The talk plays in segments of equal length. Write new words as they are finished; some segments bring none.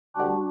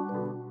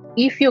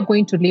If you're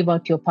going to live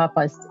out your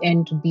purpose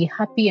and be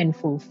happy and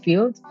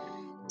fulfilled,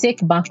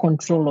 take back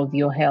control of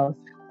your health.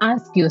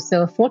 Ask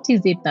yourself, what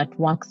is it that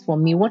works for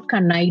me? What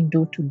can I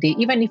do today?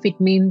 Even if it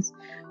means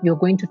you're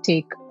going to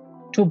take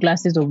 2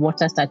 glasses of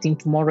water starting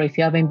tomorrow, if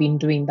you haven't been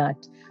doing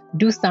that,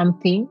 do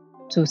something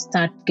to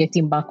start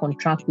getting back on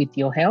track with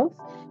your health,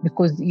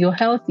 because your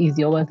health is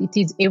your wealth. It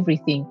is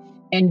everything.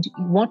 And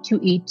what you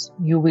eat,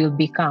 you will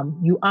become.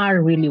 You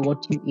are really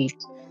what you eat.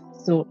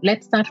 So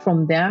let's start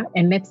from there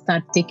and let's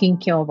start taking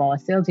care of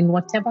ourselves in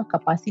whatever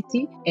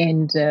capacity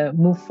and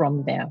move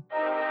from there.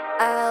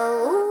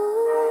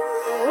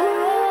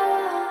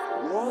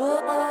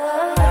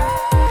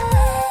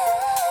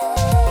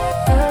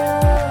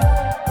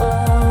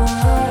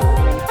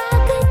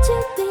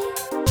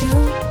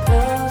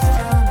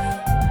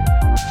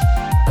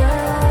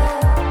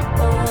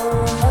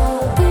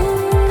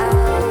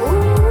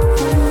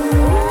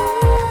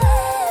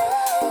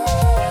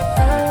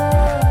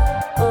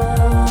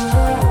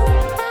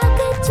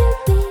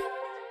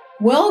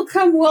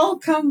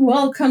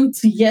 Welcome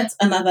to yet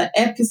another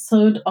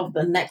episode of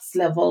the Next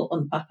Level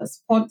on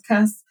Purpose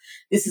podcast.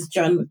 This is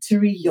John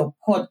Muturi, your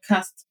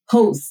podcast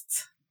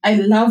host. I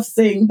love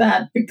saying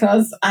that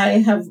because I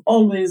have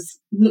always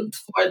looked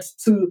forward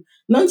to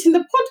launching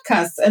the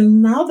podcast.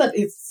 And now that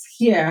it's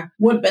here,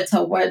 what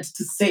better word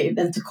to say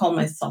than to call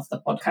myself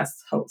the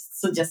podcast host?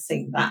 So just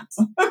saying that.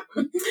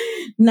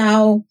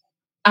 Now,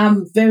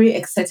 I'm very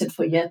excited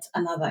for yet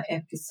another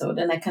episode,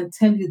 and I can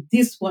tell you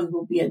this one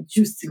will be a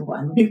juicy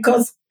one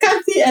because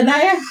Kathy and I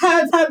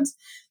have had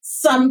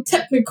some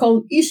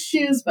technical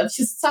issues, but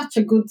she's such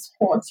a good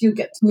sport. You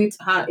get to meet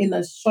her in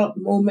a short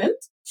moment.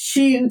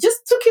 She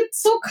just took it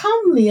so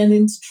calmly and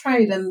in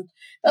stride, and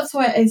that's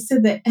why I say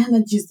the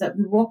energies that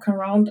we walk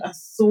around are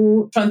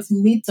so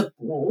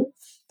transmittable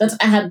that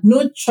I had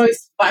no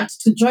choice but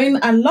to join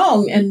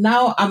along. And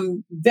now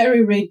I'm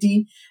very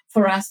ready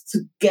for us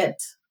to get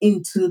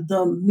into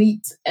the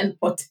meat and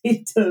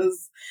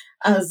potatoes,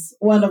 as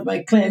one of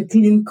my clients,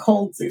 Lynn,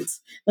 calls it,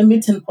 the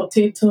meat and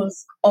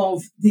potatoes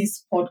of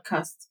this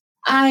podcast.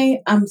 I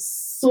am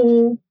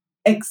so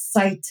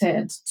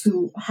excited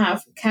to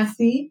have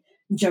Kathy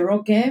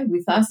Njoroge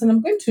with us, and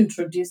I'm going to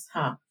introduce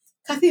her.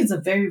 Kathy is a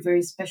very,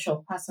 very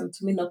special person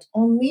to me. Not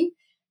only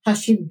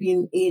has she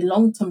been a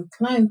long-term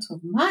client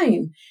of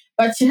mine,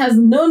 but she has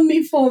known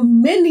me for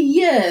many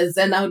years,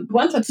 and I would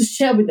want her to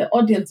share with the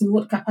audience in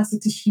what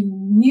capacity she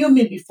knew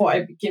me before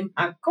I became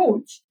her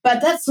coach.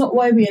 But that's not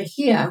why we are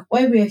here.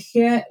 Why we are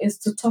here is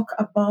to talk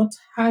about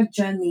her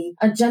journey,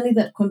 a journey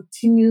that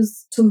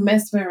continues to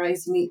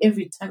mesmerize me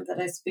every time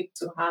that I speak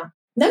to her.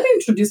 Let me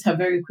introduce her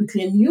very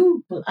quickly, and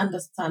you will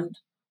understand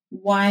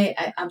why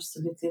I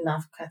absolutely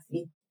love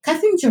Kathy.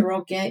 Kathy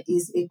Njoroge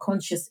is a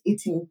conscious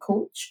eating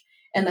coach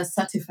and a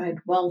certified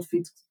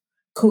WellFit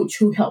coach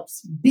who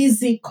helps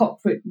busy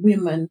corporate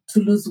women to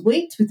lose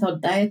weight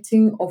without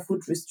dieting or food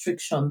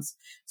restrictions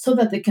so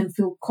that they can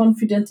feel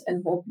confident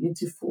and more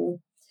beautiful.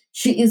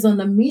 She is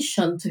on a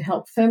mission to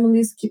help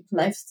families keep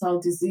lifestyle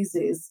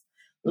diseases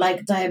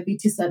like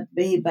diabetes at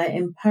bay by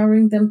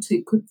empowering them to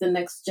equip the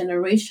next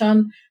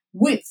generation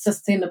with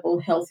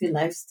sustainable, healthy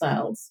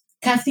lifestyles.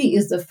 Kathy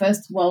is the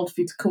first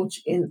WorldFit coach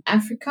in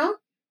Africa.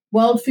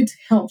 WorldFit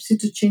helps you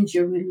to change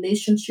your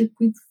relationship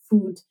with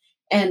food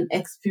and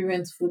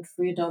experience food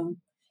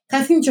freedom.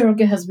 Kathy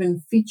Njoroge has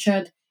been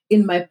featured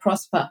in my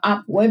Prosper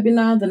App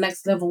webinar, the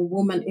Next Level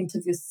Woman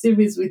interview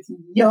series with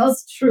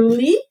yours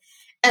truly,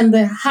 and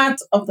the Heart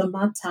of the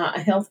Matter,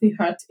 a Healthy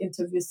Heart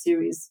interview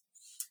series.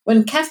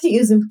 When Kathy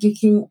isn't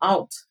geeking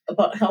out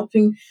about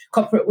helping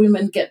corporate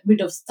women get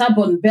rid of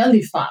stubborn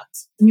belly fat,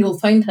 you'll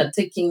find her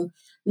taking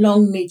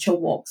long nature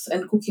walks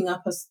and cooking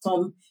up a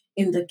storm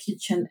in the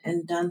kitchen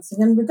and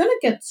dancing. And we're going to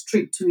get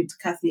straight to it,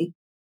 Kathy.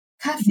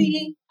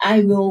 Kathy,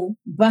 I will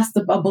burst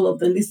the bubble of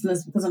the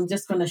listeners because I'm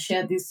just going to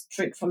share this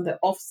straight from the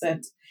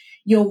offset.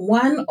 You're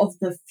one of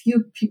the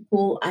few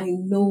people I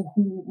know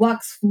who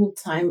works full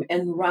time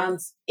and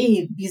runs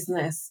a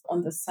business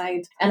on the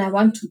side. And I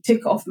want to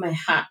take off my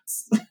hat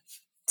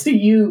to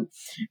you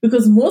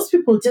because most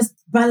people just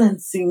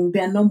balancing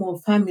their normal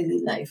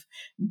family life,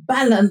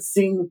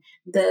 balancing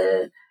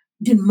the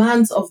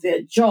demands of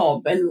their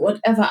job and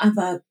whatever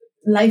other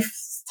life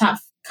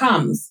stuff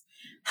comes.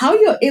 How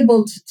you're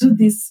able to do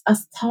this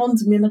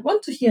astounds me. And I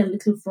want to hear a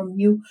little from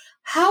you.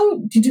 How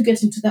did you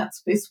get into that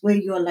space where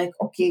you're like,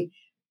 okay,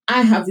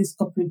 I have this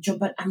corporate job,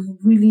 but I'm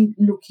really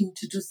looking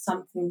to do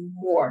something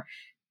more?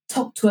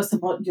 Talk to us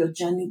about your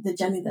journey, the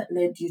journey that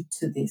led you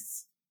to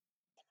this.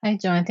 Hi,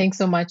 John. Thanks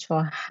so much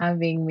for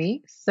having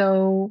me.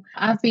 So,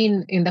 I've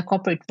been in the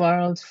corporate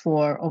world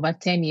for over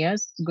 10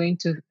 years, going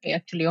to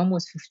actually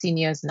almost 15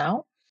 years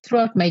now.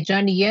 Throughout my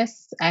journey,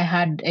 yes, I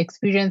had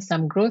experienced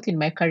some growth in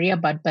my career,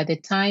 but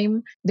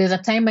there's a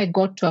time I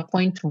got to a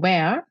point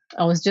where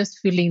I was just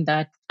feeling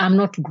that I'm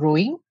not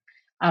growing.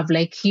 I've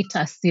like hit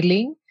a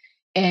ceiling.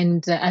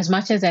 And as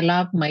much as I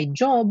love my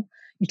job,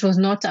 it was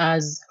not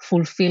as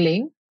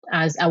fulfilling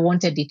as I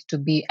wanted it to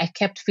be. I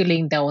kept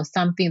feeling there was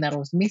something that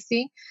was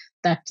missing,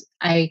 that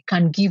I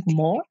can give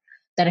more,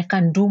 that I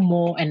can do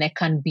more and I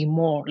can be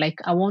more. Like,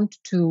 I want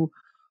to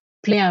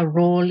play a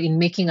role in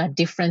making a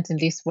difference in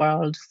this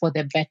world for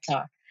the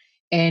better.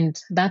 And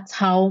that's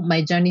how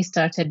my journey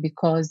started,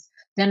 because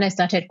then I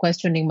started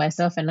questioning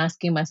myself and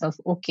asking myself,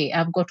 okay,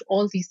 I've got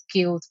all these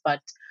skills,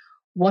 but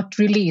what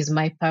really is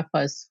my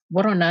purpose?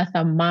 What on earth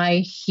am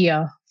I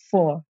here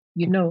for?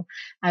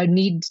 I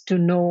need to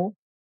know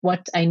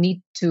what I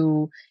need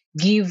to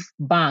give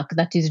back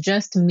that is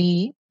just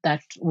me,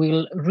 that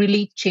will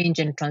really change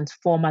and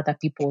transform other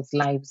people's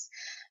lives.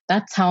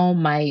 That's how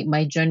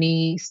my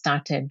journey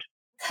started.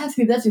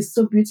 Kathy, that is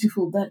so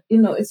beautiful that,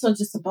 it's not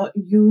just about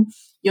you,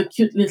 your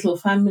cute little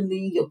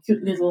family, your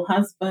cute little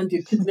husband,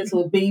 your cute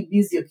little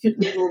babies, your cute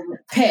little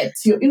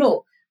pets.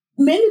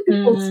 Many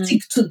people Mm,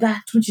 stick to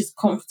that which is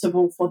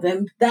comfortable for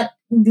them, that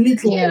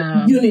little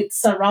yeah. unit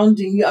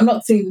surrounding you. I'm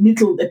not saying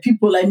little, the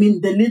people, I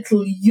mean the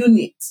little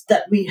unit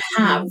that we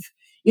have.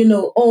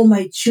 Mm, All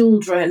my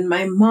children,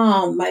 my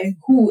mom, my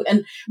who,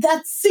 and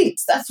that's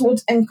it. That's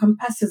what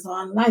encompasses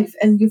our life.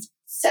 And you've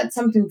said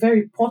something very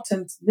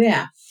important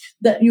there,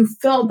 that you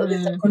felt that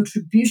there's a mm,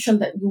 contribution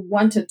that you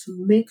wanted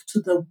to make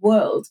to the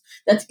world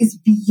that is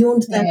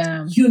beyond that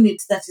yeah.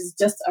 unit that is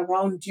just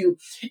around you.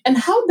 And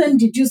how then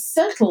did you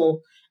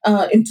settle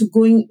into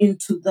going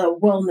into the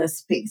wellness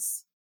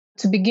space?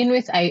 To begin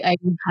with, I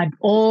had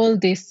all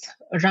these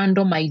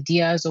random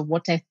ideas of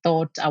what I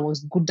thought I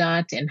was good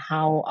at and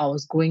how I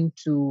was going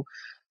to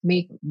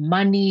make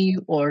money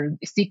or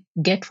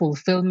get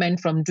fulfillment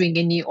from doing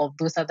any of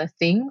those other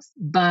things.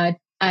 But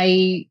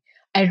I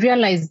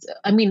realized,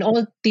 I mean,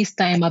 all this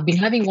time I've been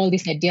having all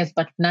these ideas,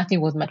 but nothing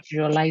was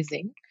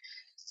materializing.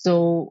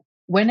 So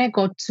when I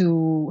got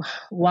to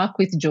work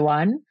with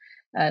Joanne,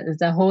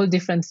 it's a whole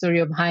different story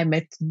of how I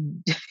met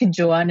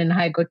Joanne and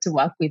how I got to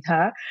work with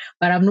her.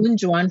 But I've known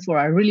Joanne for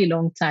a really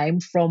long time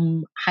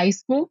from high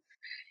school.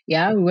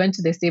 Yeah, we went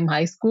to the same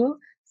high school.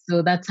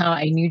 So that's how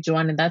I knew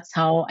Joanne, and that's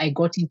how I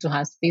got into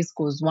her space,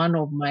 because one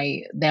of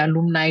the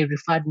alumni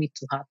referred me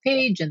to her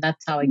page, and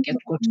that's how I got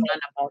to learn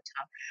about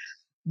her.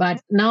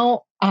 But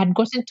now I had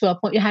gotten to a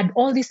point, I had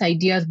all these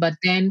ideas, but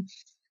then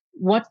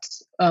what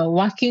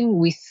working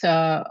with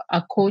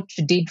a coach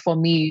did for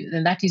me,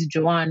 and that is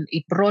Joanne,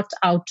 it brought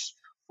out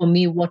for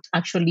me what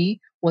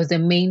actually was the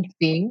main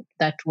thing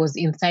that was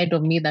inside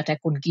of me that I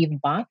could give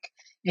back.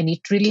 And it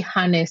really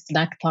harnessed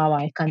that power.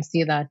 I can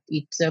say that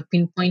it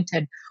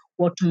pinpointed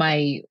what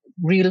my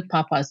real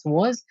purpose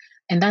was.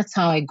 And that's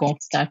how I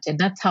got started.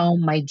 That's how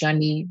my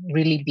journey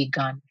really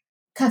began.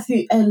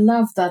 Kathy, I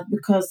love that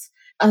because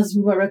as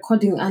we were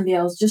recording earlier,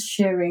 I was just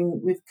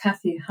sharing with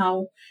Kathy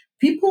how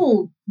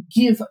people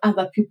give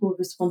other people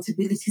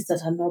responsibilities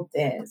that are not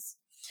theirs.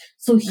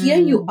 So here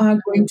you Mm, are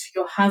going to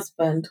your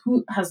husband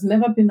who has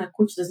never been a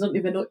coach, does not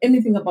even know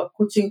anything about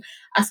coaching,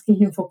 asking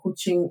him for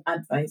coaching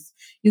advice.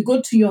 You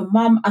go to your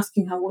mom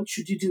asking her, what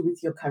should you do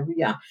with your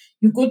career?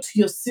 You go to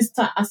your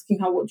sister asking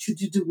her, what should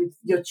you do with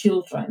your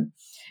children?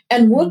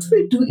 And what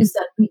we mm, do is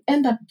that we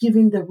end up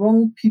giving the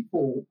wrong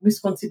people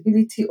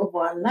responsibility of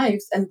our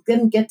lives and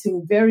then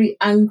getting very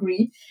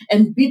angry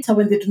and bitter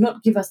when they do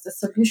not give us the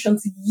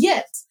solutions.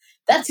 Yet,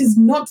 that is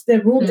not the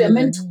role they're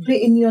meant to mm, play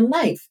in your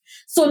life.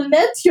 So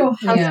let your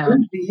yeah.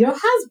 husband be your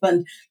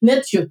husband.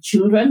 Let your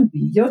children be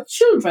your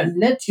children.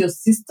 Let your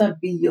sister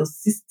be your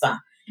sister.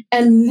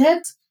 And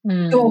let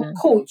your Mm,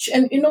 coach,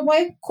 and you know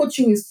why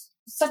coaching is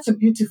such a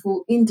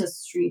beautiful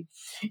industry,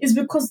 is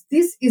because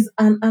this is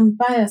an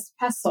unbiased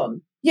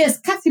person. Yes,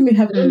 Kathy may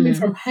have known me mm,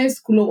 from high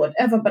school or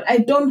whatever, but I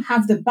don't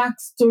have the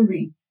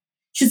backstory.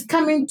 She's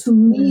coming to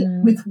me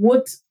mm, with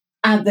what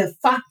are the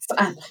facts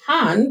at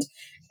hand,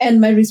 and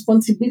my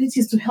responsibility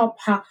is to help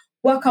her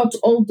work out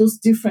all those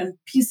different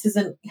pieces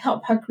and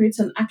help her create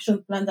an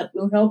action plan that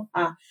will help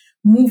her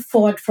move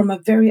forward from a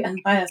very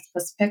unbiased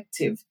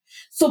perspective.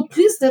 So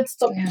please let's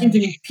stop yeah.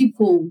 giving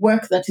people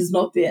work that is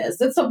not theirs.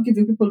 Let's stop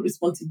giving people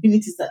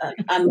responsibilities that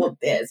are not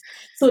theirs.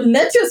 So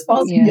let your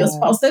spouse be your Yeah.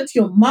 spouse. Let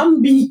your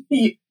mom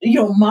be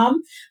your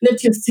mom.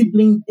 Let your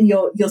sibling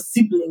your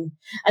sibling.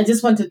 I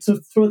just wanted to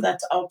throw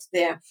that out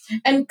there.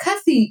 And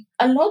Kathy,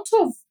 a lot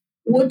of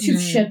what you've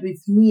Mm, shared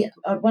with me,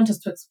 I want us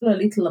to explore a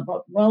little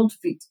about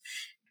WorldFit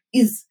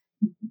is,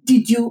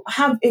 did you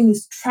have any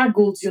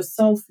struggles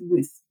yourself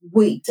with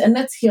weight? And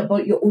let's hear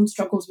about your own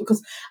struggles,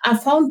 because I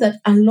found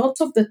that a lot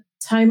of the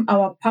time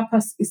our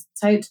purpose is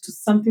tied to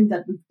something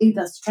that we've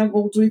either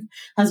struggled with,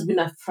 has been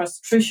a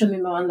frustration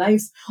in our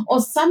lives, or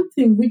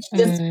something which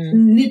just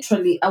mm,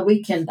 literally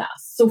awakened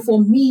us. So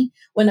for me,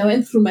 when I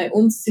went through my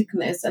own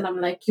sickness, and I'm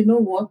like, you know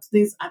what,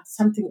 there's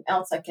something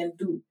else I can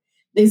do.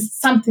 There's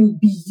something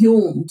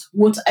beyond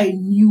what I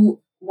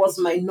knew was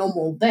my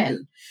normal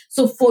then.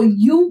 So for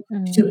you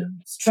to mm.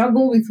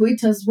 struggle with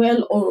weight as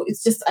well, or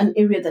it's just an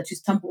area that you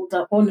stumbled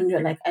upon and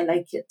you're like, I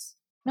like it?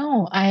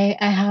 No, I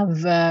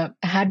have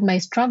had my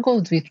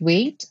struggles with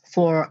weight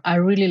for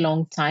a really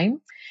long time.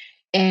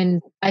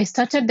 And I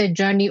started the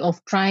journey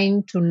of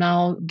trying to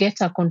now get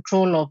a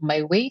control of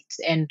my weight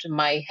and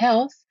my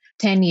health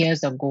 10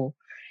 years ago.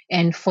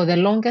 And for the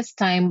longest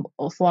time,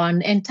 for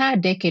an entire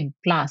decade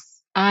plus,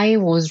 I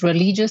was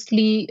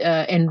religiously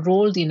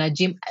enrolled in a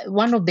gym.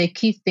 One of the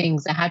key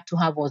things I had to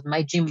have was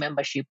my gym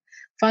membership.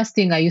 First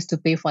thing I used to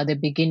pay for at the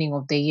beginning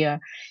of the year.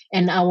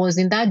 And I was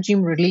in that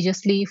gym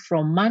religiously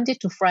from Monday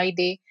to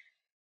Friday,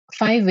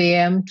 5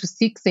 a.m. to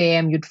 6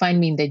 a.m., you'd find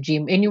me in the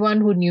gym.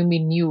 Anyone who knew me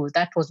knew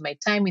that was my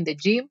time in the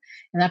gym.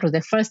 And that was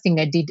the first thing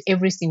I did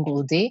every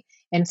single day.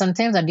 And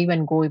sometimes I'd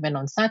even go even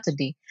on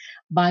Saturday.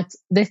 But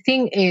the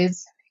thing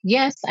is,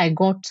 yes, I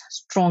got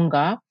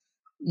stronger.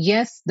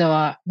 Yes,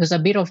 there's a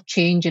bit of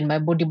change in my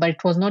body, but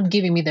it was not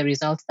giving me the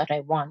results that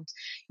I want.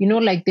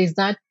 Like there's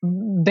that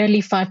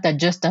belly fat that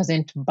just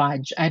doesn't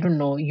budge. I don't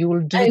know. You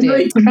will do I know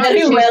the it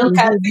very crunches, well, you do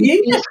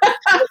Kathy. this.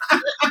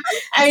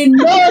 I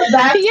know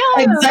that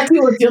Yeah, exactly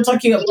what you're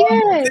talking about.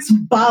 yes. These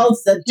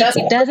balls that just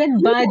It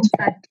doesn't budge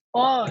at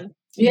all.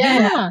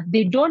 yeah. Yeah,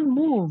 they don't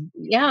move.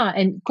 Yeah,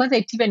 and because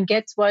it even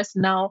gets worse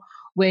now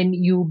when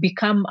you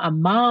become a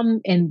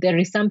mom and there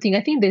is something,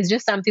 I think there's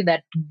just something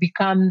that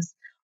becomes,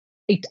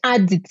 it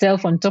adds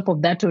itself on top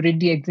of that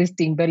already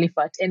existing belly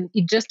fat and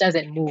it just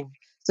doesn't move.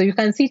 So you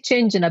can see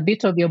change in a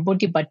bit of your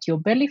body, but your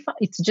belly fat,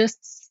 it's just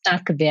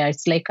stuck there.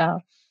 It's like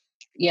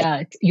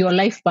it's your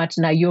life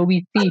partner, you're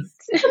with it.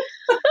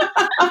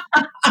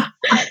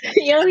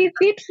 You're with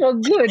it for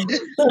good.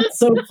 That's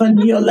so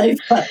funny, your life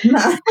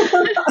partner.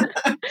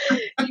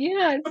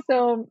 Yeah,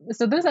 so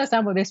those are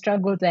some of the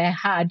struggles I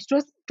had. It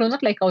was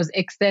not like I was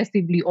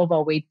excessively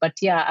overweight, but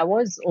yeah, I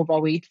was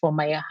overweight for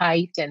my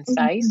height and Mhm.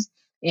 size,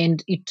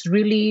 and it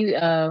really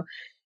I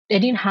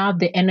didn't have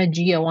the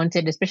energy I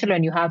wanted, especially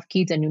when you have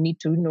kids and you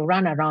need to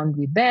run around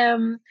with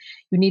them.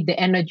 You need the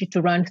energy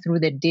to run through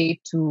the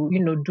day to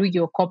do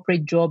your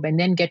corporate job and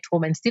then get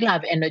home and still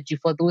have energy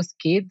for those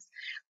kids.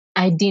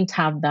 I didn't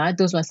have that.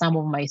 Those were some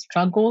of my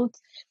struggles,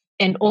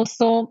 and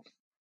also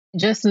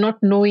just not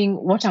knowing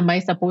what am I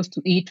supposed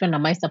to eat, when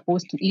am I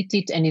supposed to eat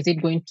it, and is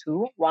it going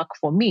to work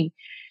for me.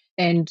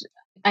 And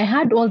I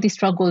had all these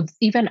struggles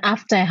even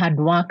after I had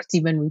worked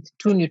even with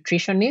two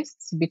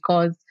nutritionists,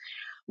 because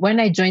when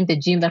I joined the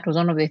gym, that was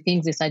one of the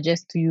things they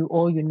suggest to you.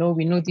 Oh, we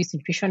know these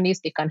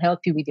nutritionists, they can help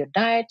you with your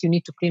diet, you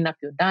need to clean up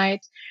your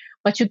diet.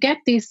 But you get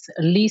this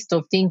list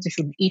of things you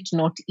should eat,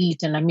 not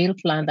eat, and a meal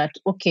plan that,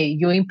 okay,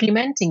 you're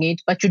implementing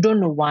it, but you don't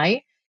know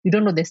why. You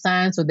don't know the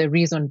science or the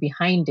reason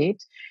behind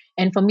it.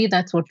 And for me,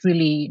 that's what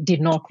really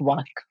did not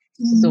work.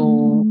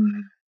 So,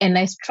 Mm. and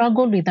I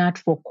struggled with that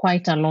for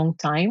quite a long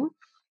time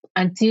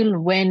until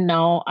when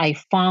now I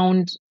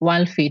found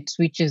WellFit,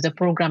 which is the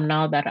program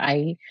now that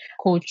I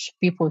coach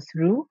people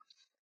through.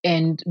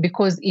 And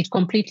because it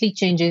completely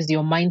changes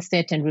your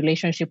mindset and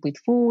relationship with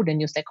food and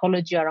your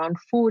psychology around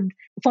food,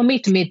 for me,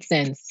 it made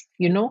sense.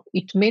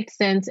 It made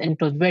sense and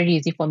it was very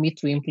easy for me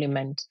to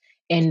implement.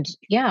 And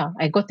yeah,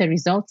 I got the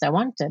results I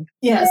wanted.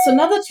 Yeah, so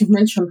now that you've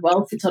mentioned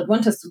WorldFit, I'd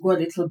want us to go a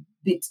little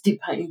bit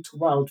deeper into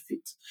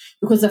WorldFit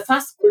because the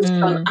first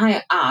question Mm,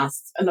 I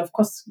asked, and of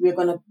course we're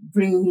going to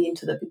bring me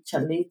into the picture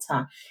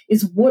later,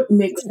 is what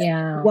makes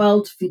yeah.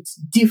 WorldFit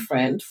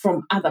different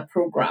from other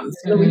programs?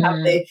 We have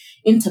Mm, the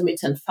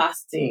intermittent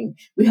fasting,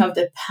 we have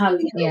the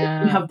paleo, we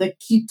yeah. have the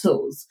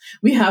ketos,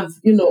 we have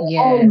all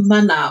Yes.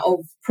 manner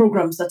of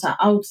programs that are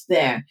out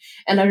there.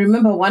 And I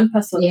remember one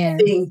person Yes.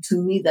 saying to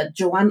me that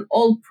Joanne,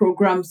 all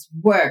programs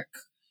work,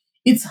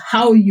 it's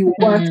how you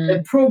work the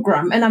Mm,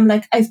 program. And I'm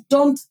like, I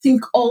don't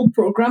think all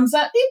programs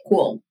are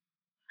equal.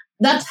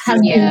 That has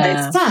been my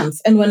yeah.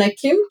 stance. And when I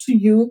came to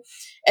you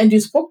and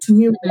you spoke to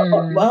me about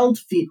Mm,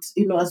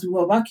 WorldFit, as we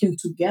were working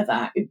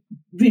together, it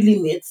really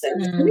made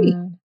sense to me.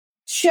 mm.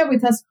 Share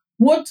with us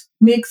what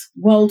makes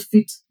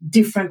WorldFit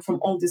different from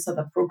all these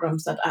other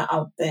programs that are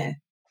out there.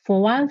 For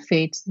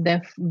WildFit,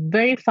 the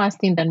very first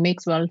thing that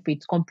makes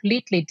WildFit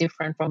completely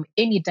different from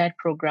any diet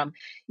program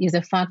is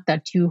the fact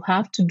that you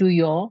have to do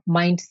your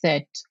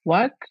mindset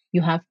work.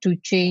 You have to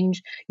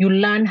change, you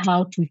learn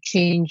how to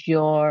change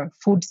your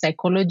food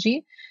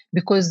psychology,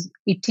 because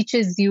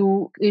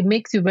it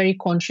makes you very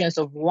conscious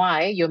of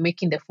why you're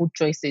making the food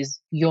choices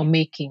you're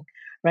making,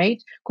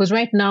 right? Because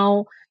right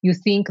now, you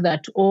think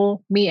that,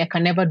 oh, me, I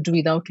can never do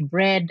without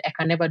bread. I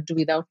can never do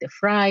without the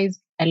fries.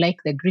 I like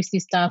the greasy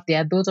stuff. There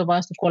are those of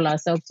us who call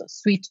ourselves a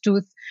sweet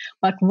tooth.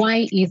 But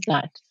why is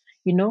that?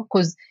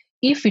 Because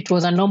if it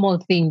was a normal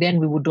thing, then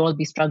we would all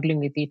be struggling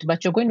with it.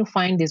 But you're going to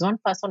find there's one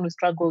person who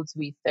struggles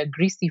with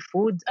greasy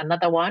foods,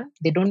 another one,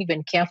 they don't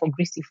even care for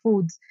greasy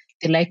foods.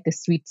 They like the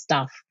sweet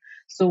stuff.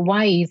 So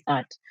why is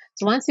that?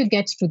 So once you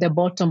get to the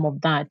bottom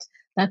of that,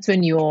 that's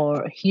when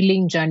your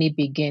healing journey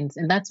begins.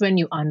 And that's when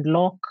you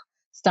unlock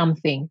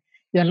something.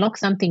 You unlock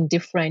something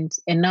different.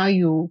 And now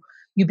you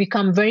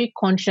become very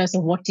conscious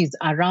of what is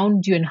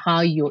around you and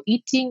how you're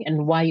eating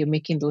and why you're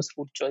making those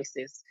food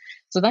choices.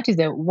 So that is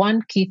the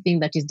one key thing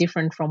that is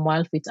different from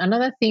Wild Fits.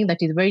 Another thing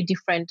that is very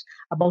different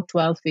about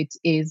Wild Fits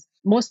is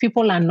most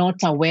people are not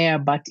aware,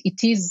 but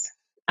it is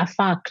a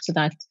fact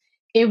that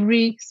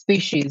every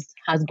species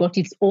has got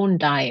its own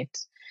diet.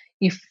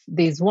 if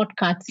there's what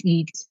cats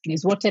eat,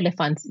 there's what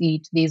elephants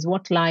eat, there's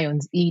what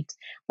lions eat,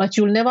 but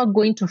you're never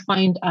going to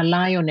find a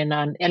lion and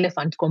an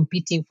elephant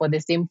competing for the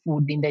same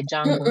food in the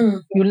jungle.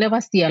 Mm-mm. You'll never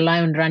see a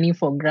lion running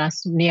for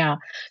grass near.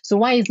 So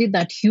why is it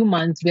that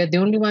humans, we're the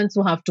only ones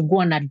who have to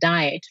go on a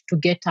diet to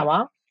get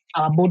our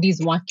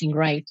bodies working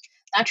right?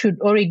 That should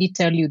already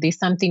tell you there's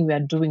something we are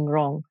doing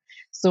wrong.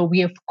 So we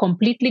have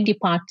completely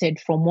departed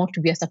from what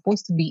we are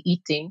supposed to be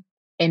eating.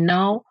 And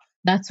now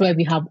that's why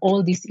we have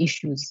all these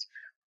issues: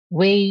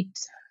 weight,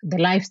 the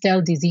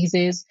lifestyle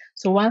diseases.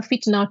 So while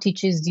Fit now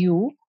teaches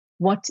you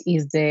what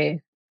is the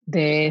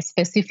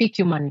specific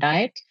human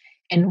diet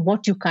and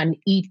what you can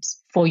eat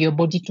for your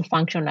body to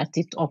function at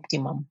its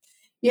optimum.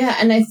 Yeah,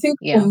 and I think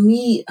for Yeah.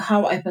 me,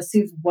 how I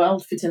perceive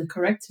Wild Fit, and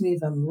correct me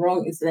if I'm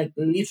wrong, is like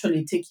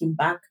literally taking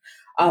back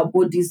our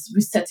bodies,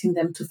 resetting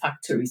them to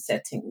factory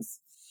settings.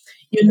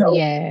 You know,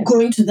 Yes.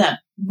 going to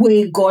that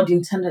way God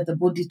intended the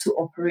body to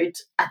operate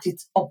at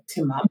its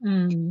optimum.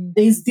 Mm.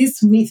 There's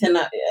this myth, and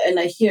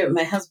I hear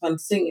my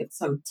husband saying it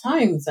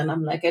sometimes, and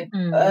I'm like,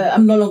 Mm.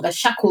 I'm no longer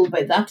shackled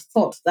by that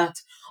thought that,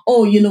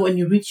 oh, when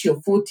you reach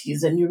your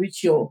 40s and you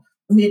reach your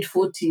mid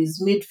 40s,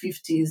 mid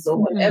 50s, or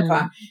whatever,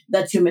 Mm.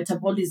 that your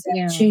metabolism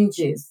Yeah.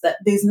 changes. That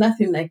there's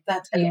nothing like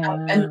that. And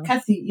Yeah.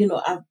 Kathy,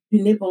 I've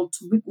been able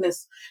to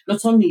witness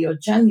not only your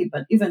journey,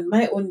 but even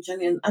my own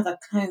journey and other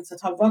clients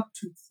that have worked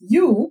with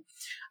you,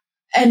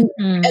 and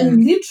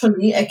Mm.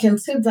 literally, I can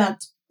say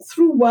that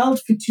through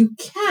WildFit,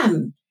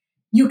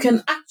 you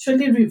can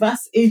actually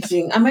reverse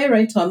aging. Am I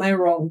right or am I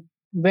wrong?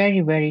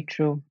 Very, very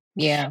true.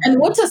 Yeah. And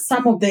what are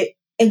some of the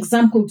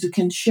examples you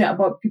can share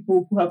about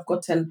people who have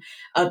gotten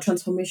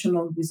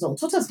transformational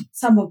results? What are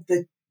some of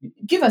the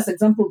give us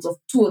examples of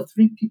 2 or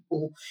 3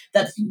 people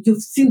that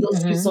you've seen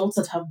those Mhm. results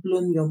that have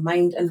blown your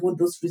mind and what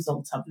those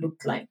results have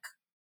looked like?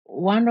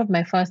 One of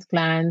my first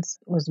clients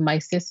was my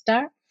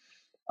sister.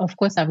 Of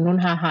course, I've known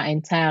her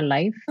entire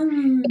life,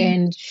 Mm,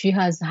 and she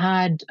has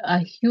had a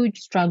huge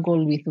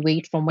struggle with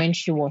weight from when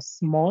she was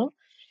small.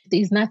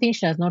 There's nothing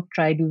she has not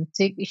tried.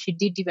 She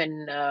did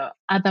even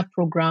other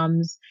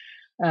programs,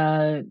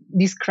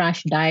 this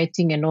crash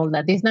dieting and all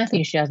that. There's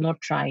nothing she has not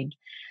tried.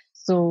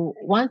 So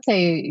once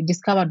I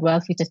discovered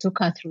WellFit, I took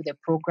her through the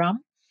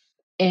program,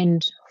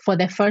 and for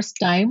the first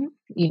time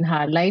in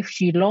her life,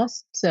 she's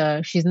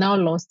now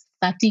lost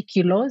 30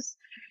 kilos,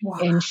 wow.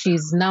 and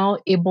she's now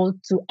able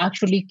to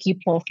actually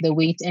keep off the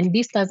weight. And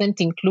this doesn't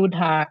include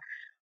her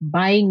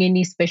buying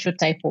any special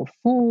type of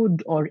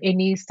food or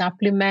any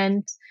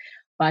supplement,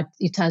 but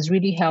it has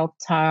really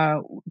helped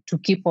her to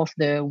keep off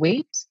the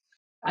weight.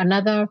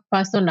 Another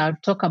person I'll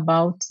talk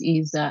about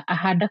is I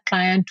had a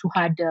client who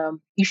had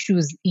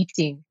issues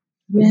eating,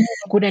 Yeah.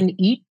 couldn't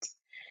eat.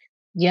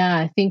 Yeah,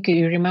 I think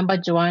you remember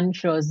Joanne.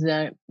 She was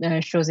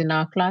in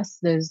our class.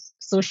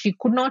 So she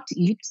could not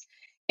eat,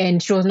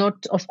 and she was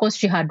not. Of course,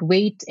 she had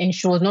weight, and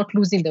she was not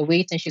losing the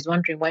weight, and she's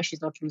wondering why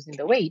she's not losing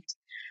the weight.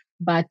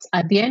 But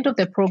at the end of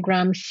the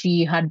program,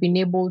 she had been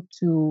able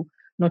to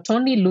not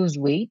only lose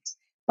weight,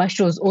 but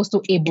she was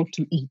also able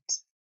to eat.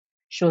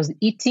 She was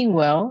eating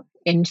well,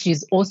 and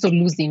she's also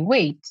losing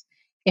weight.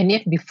 And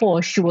yet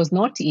before, she was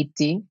not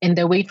eating, and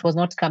the weight was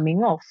not coming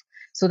off.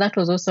 So that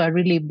was also a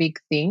really big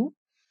thing.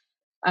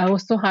 I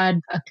also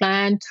had a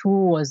client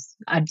who was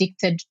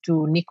addicted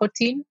to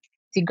nicotine,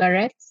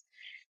 cigarettes,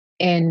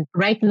 and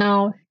right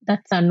now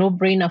that's a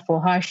no-brainer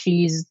for her.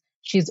 She's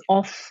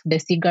off the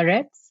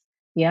cigarettes,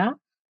 yeah,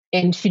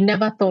 and she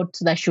never thought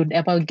that she would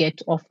ever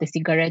get off the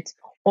cigarettes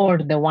or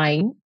the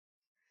wine.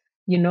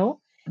 You know,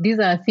 these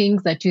are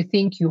things that you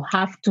think you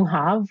have to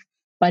have,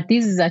 but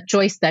this is a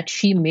choice that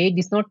she made.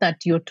 It's not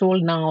that you're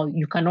told now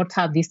you cannot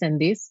have this and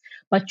this,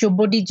 but your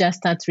body just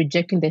starts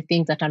rejecting the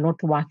things that are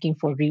not working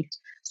for it.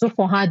 So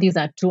for her, these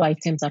are 2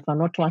 items that were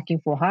not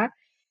working for her,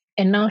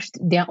 and now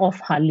they're off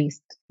her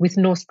list with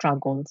no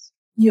struggles.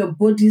 Your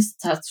body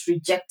starts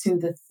rejecting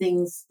the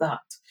things that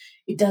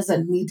it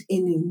doesn't need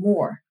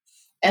anymore.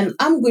 And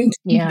I'm going to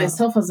use Yeah.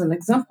 myself as an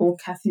example,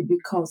 Kathy,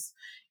 because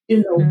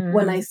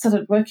when I Mm.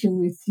 started working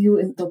with you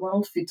in the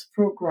WellFit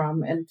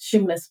program, and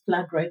shameless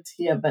plug right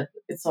here, but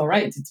it's all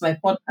right, it's my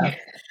podcast.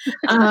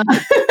 Uh,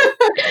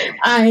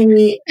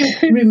 I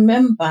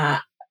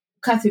remember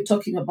Kathy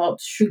talking about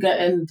sugar,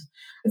 and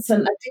it's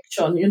an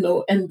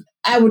addiction, and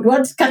I would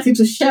want Kathy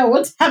to share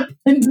what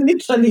happened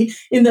literally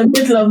in the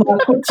middle of our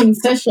coaching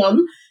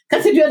session.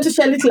 Kathy, do you want to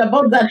share a little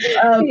about that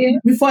Yeah.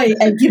 before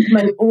I give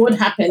my what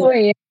happened? Oh,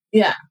 yeah.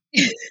 Yeah.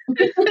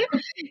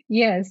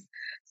 Yes.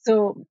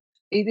 So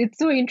it's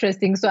so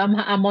interesting. So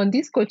I'm on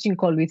this coaching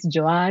call with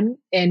Joanne,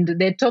 and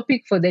the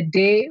topic for the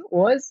day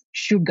was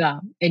sugar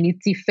and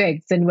its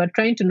effects. And we're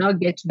trying to now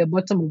get to the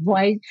bottom of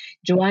why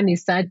Joanne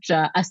is such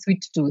a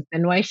sweet tooth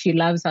and why she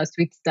loves her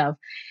sweet stuff.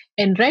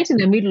 And right in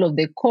the middle of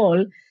the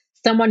call,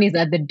 someone is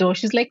at the door.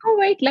 She's like, "Oh,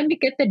 wait, let me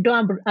get the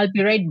door. I'll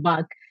be right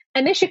back."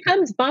 And then she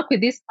comes back with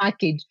this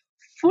package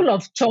full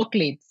of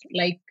chocolates,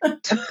 like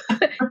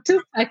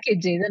two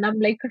packages. And I'm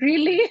like,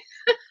 "Really?"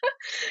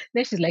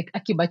 Then she's like,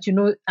 "Okay, but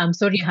I'm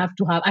sorry, I have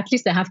to have, at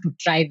least I have to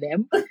try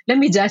them. Let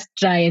me just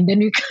try, and then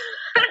we."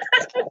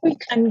 We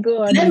can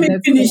go on Let with me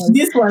the finish call.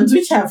 these ones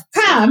which have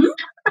come,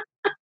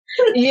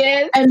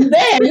 Yes. and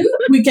then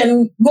we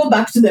can go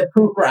back to the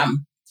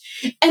program.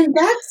 And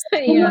that's,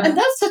 and Yeah.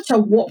 that's such a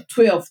warped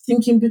way of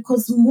thinking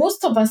because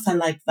most of us are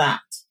like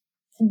that.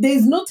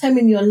 There's no time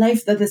in your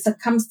life that the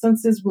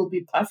circumstances will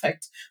be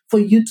perfect for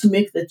you to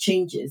make the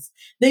changes.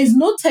 There's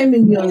no time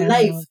in your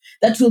life Yeah.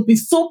 that will be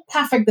so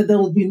perfect that there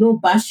will be no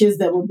bashes,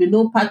 there will be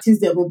no parties,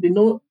 there will be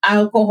no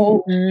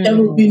alcohol, there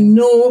will be Mm.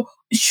 no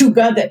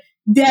sugar.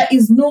 There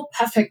is no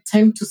perfect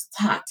time to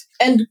start.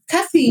 And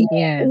Kathy,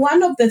 Yes.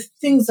 one of the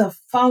things I've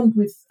found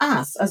with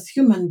us as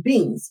human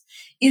beings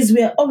is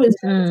we're always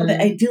looking for the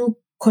Mm. ideal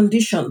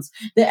conditions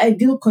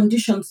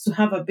to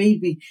have a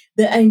baby,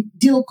 the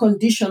ideal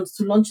conditions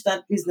to launch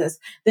that business,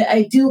 the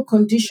ideal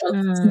conditions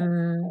to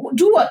Mm.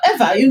 do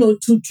whatever,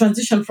 to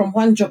transition from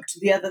one job to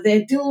the other, the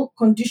ideal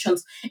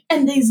conditions.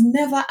 And there's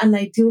never an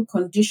ideal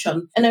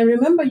condition. And I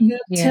remember you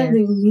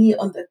telling Yes. me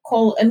on the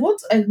call, and what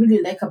I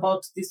really like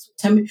about this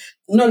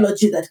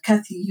terminology that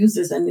Kathy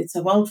uses, and it's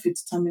a well-fit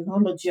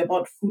terminology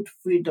about food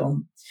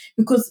freedom,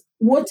 because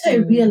what I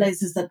Mm.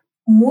 realize is that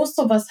most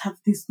of us have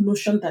this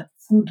notion that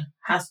food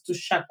has to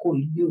shackle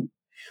you.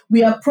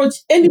 We approach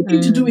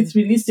anything to do Mm. with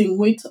releasing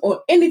weight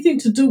or anything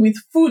to do with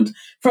food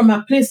from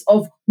a place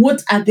of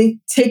what are they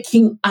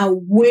taking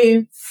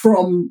away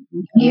from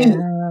me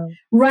Yeah.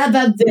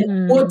 rather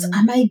than what Mm.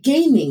 am I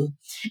gaining?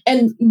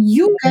 And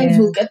you guys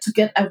will Yes.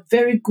 get a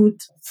very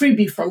good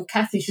freebie from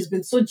Kathy. She's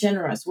been so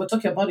generous. We're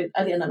talking about it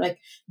earlier, and I'm like,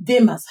 they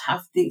must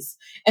have this.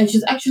 And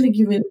she's actually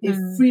given a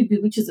Mm.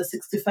 freebie, which is the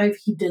 65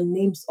 hidden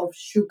names of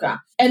sugar.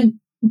 And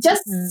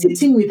just Mm.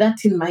 sitting with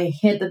that in my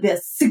head, that there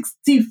are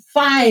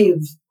 65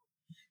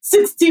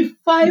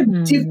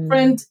 Mm.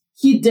 different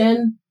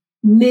hidden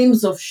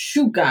names of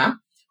sugar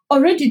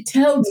already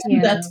tells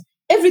you that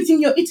Yeah.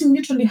 everything you're eating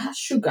literally has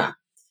sugar.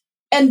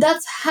 And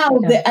that's how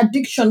Yeah. the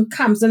addiction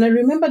comes. And I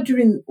remember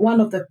during one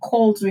of the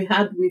calls we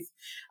had with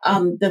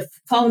the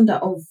founder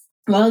of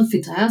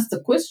WellFit, I asked the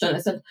question. I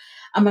said,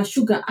 I'm a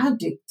sugar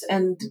addict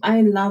and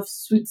I love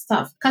sweet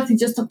stuff. Kathy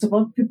just talked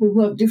about people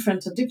who have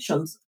different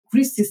addictions.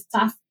 Greasy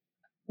stuff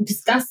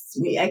disgusts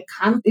me. I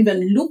can't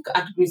even look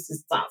at greasy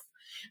stuff.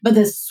 But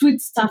the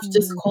sweet stuff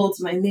just Mm. calls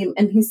my name.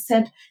 And he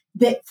said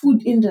the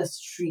food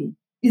industry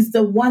is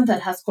the one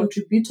that has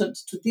contributed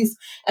to this.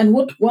 And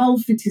what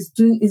WellFit is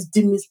doing is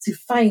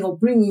demystifying or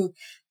bringing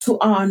to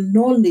our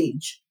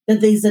knowledge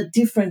that there is a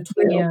different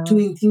way of Yeah.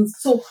 doing things.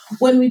 So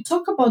when we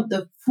talk about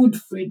the food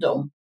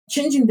freedom,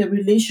 changing the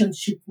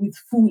relationship with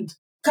food,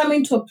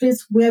 coming to a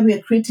place where we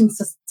are creating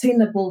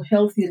sustainable,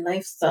 healthy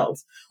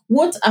lifestyles.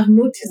 What I've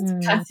noticed,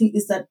 Mm. Kathy,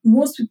 is that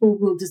most people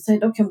will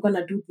decide, okay, I'm going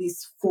to do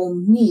this for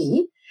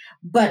me,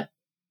 but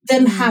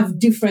then have Mm.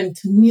 different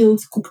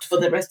meals cooked for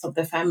the rest of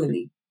the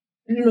family.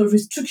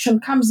 Restriction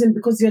comes in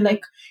because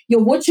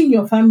you're watching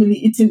your family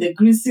eating the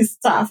greasy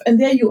stuff, and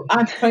there you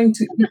are trying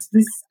to eat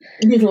this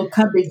little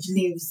cabbage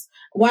leaves,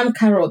 one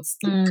carrot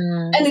stick,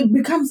 and Mm. it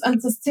becomes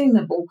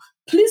unsustainable.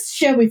 Please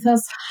share with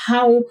us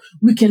how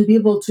we can be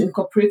able to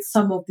incorporate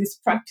some of these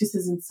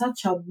practices in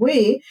such a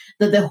way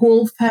that the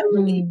whole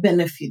family Mm.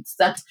 benefits,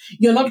 that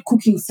you're not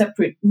cooking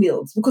separate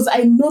meals, because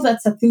I know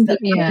that's a thing that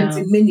happens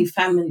Yeah. in many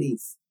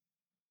families.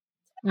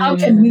 How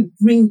can we Mm.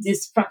 bring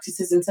these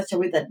practices in such a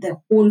way that the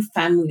whole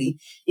family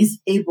is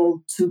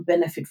able to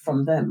benefit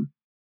from them?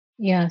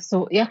 Yeah,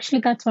 so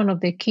actually, that's one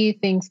of the key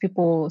things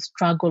people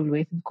struggle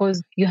with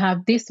because you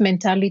have this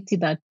mentality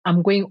that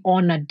I'm going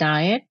on a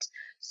diet.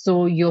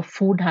 So your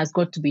food has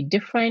got to be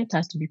different,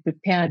 has to be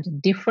prepared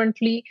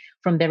differently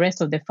from the rest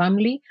of the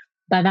family.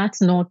 But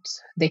that's not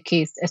the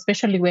case,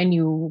 especially when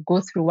you go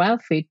through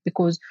WellFit,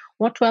 because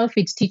what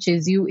WellFit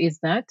teaches you is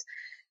that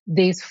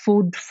there's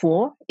food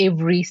for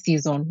every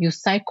season. You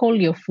cycle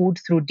your food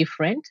through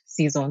different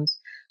seasons.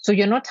 So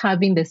you're not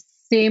having the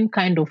same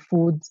kind of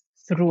foods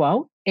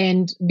throughout.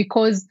 And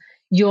because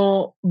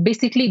you're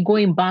basically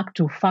going back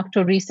to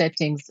factory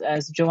settings,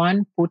 as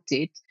Joanne put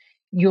it,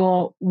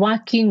 you're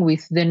working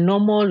with the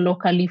normal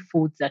locally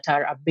foods that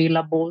are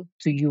available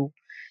to you.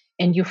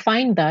 And you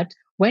find that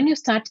when you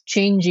start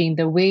changing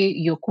the way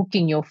you're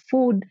cooking your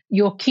food,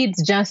 your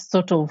kids just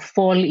sort of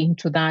fall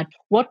into that.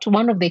 What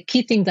one of the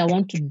key things I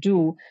want to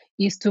do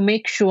is to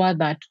make sure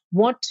that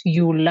what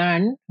you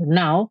learn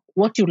now,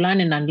 what you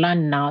learn and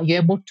unlearn now,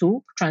 you're able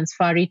to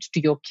transfer it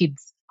to your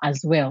kids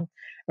as well,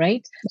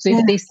 right? So if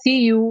Yeah. they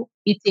see you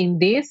eating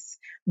this,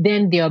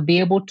 then they'll be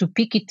able to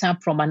pick it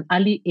up from an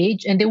early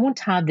age and they won't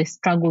have the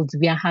struggles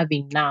we are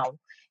having now.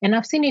 And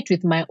I've seen it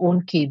with my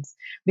own kids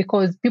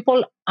because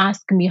people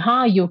ask me, how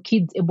are your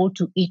kids able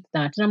to eat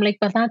that? And I'm like,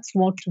 but that's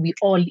what we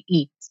all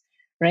eat,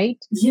 right?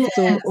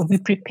 So Yes. we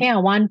prepare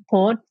one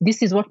pot.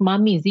 This is what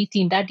mommy is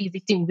eating, daddy is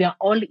eating. We are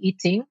all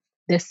eating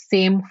the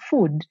same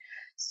food.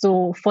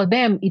 So for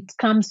them, it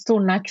comes so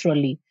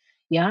naturally.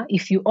 Yeah.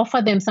 If you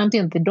offer them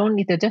something that they don't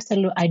eat, they just tell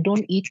you, I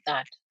don't eat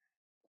that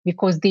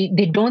because they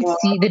don't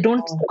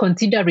Wow.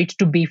 consider it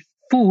to be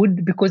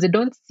food because they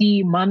don't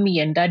see mommy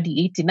and daddy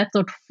eating. That's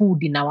not food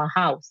in our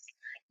house,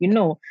 you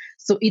know.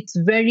 So it's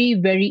very,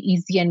 very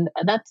easy. And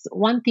that's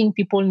one thing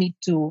people need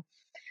to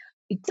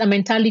it's a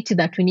mentality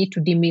that we need to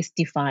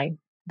demystify,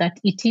 that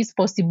it is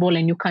possible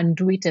and you can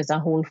do it as a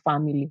whole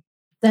family.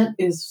 That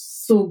is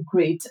so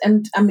great.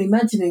 And I'm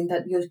imagining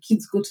that your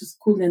kids go to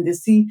school and they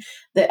see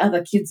the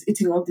other kids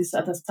eating all this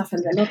other stuff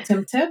and they're not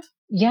tempted.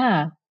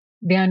 Yeah,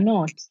 they are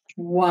not.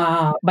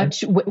 Wow. But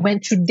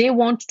when should they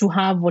want to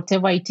have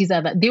whatever it is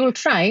that they will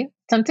try,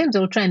 sometimes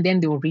they'll try and then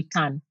they will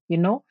return,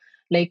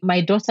 Like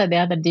my daughter the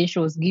other day, she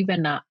was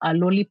given a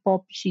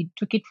lollipop. She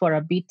took it for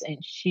a bit and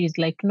she's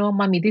like, no,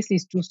 mommy, this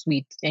is too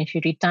sweet. And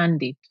she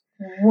returned it.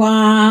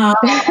 Wow.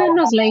 And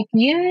I was like,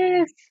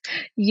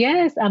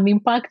 yes, I'm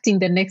impacting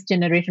the next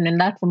generation. And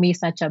that for me is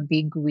such a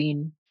big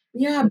win.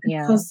 Yeah,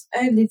 Yeah. because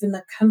I live in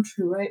a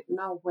country right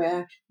now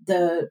where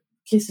the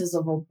cases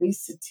of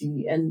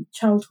obesity and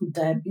childhood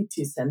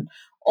diabetes and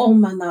all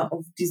manner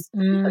of diseases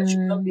that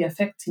should not be Mm,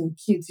 affecting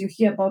kids. You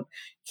hear about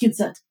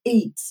kids at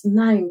 8,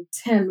 9,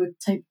 10 with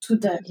type 2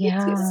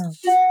 diabetes.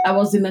 yeah. I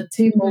was in a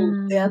table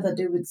the Mm, other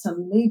day with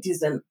some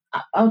ladies, and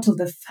out of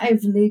the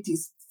 5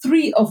 ladies,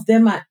 3 of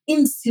them are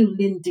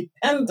insulin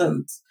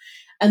dependent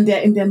and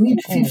they're in their mid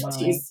oh my.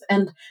 50s.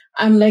 And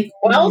I'm like,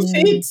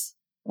 Mm.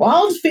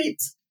 wild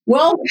feet,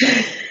 well,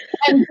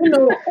 and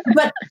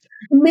but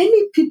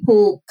many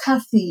people,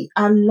 Kathy,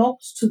 are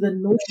locked to the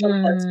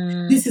notion that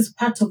Mm, this is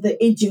part of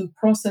the aging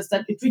process,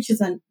 that it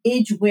reaches an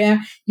age where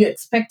you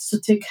expect to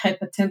take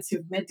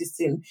hypertensive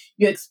medicine,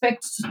 you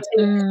expect to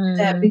take mm,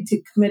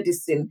 diabetic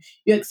medicine,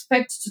 you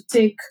expect to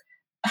take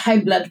high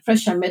blood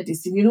pressure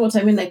medicine. You know what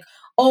I mean? Like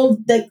all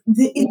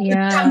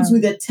it comes yeah.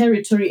 with the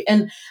territory.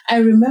 And I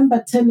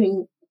remember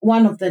telling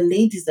one of the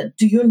ladies that,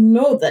 do you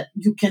know that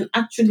you can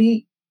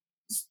actually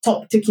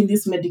stop taking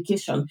this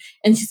medication?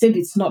 And she said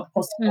it's not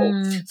possible.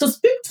 Mm, So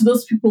speak to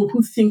those people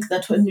who think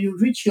that when you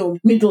reach your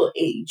middle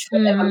age,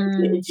 whatever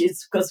middle mm. age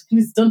is, because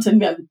please don't tell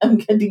me I'm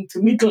getting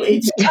to middle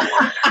age.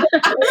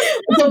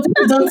 So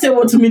please don't say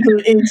what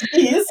middle age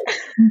is.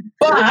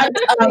 But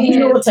you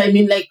know Yes. what I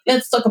mean? Like,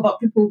 let's talk about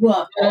people who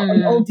are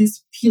on all Mm,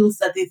 these pills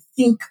that they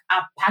think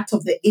are part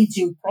of the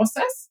aging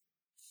process.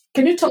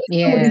 Can you talk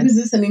to somebody who's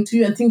yes. listening to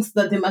you and thinks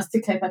that they must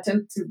take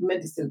hypertensive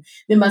medicine?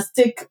 They must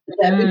take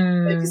diabetic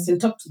Mm. medicine.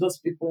 Talk to those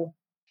people.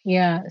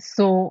 Yeah,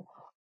 so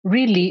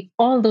really,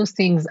 all those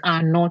things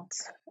are not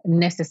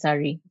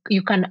necessary.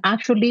 You can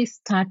actually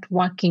start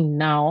working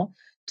now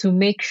to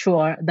make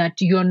sure that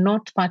you're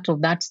not part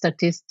of that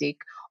statistic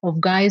of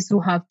guys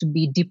who have to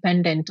be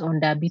dependent on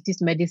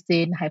diabetes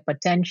medicine,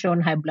 hypertension,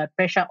 high blood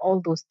pressure,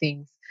 all those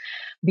things.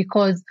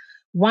 Because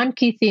one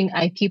key thing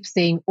I keep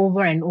saying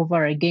over and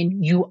over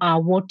again, you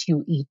are what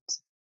you eat,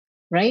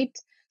 right?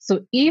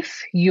 So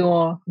if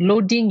you're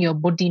loading your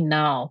body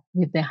now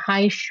with the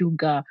high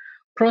sugar,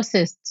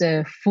 processed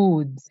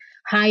foods,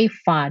 high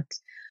fat,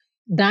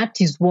 that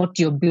is what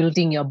you're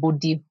building your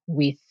body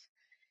with.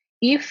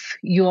 If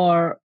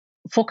you're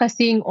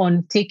focusing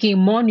on taking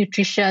more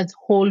nutritious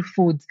whole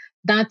foods,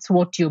 that's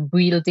what you're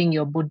building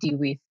your body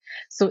with.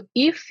 So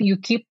if you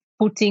keep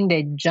putting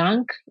the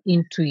junk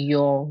into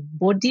your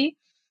body,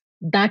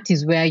 that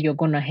is where you're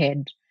going to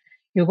head.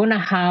 You're going to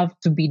have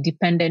to be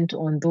dependent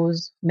on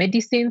those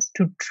medicines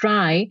to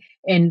try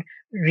and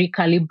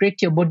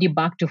recalibrate your body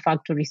back to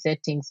factory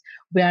settings.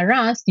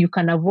 Whereas you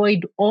can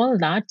avoid all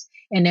that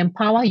and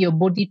empower your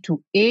body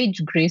to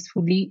age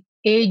gracefully,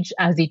 age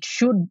as it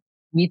should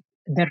with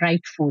the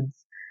right foods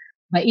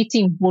by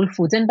eating whole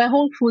foods. And by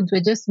whole foods,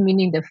 we're just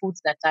meaning the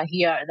foods that are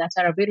here, that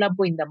are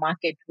available in the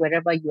market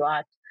wherever you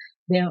are.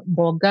 The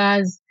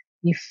burgers,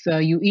 if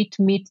you eat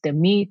meat,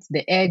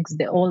 the eggs,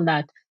 the all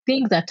that,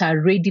 things that are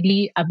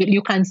readily available.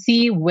 You can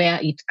see where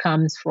it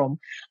comes from.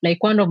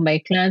 Like one of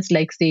my clients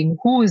like saying,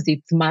 who is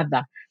its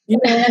mother?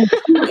 Yes,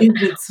 who is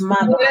its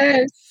mother?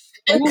 Yes,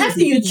 And who is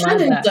Kathy, its you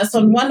challenged mother? us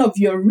on one of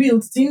your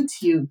reels, didn't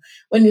you?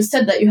 When you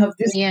said that you have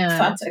this Yeah.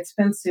 fat,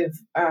 expensive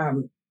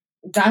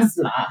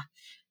Dazzler,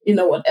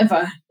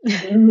 whatever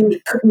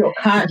make your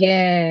car.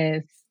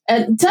 Yes.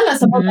 And tell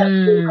us about that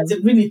because Mhm.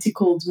 it really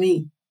tickled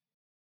me.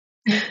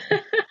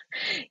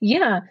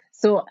 Yeah.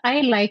 So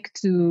I like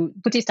to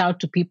put it out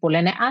to people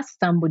and I ask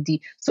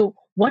somebody, so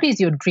what is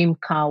your dream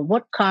car?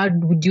 What car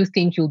would you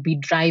think you'll be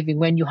driving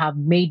when you have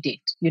made it?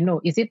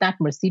 Is it that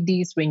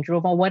Mercedes, Range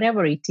Rover,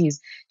 whatever it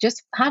is?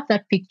 Just have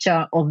that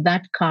picture of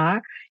that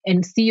car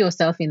and see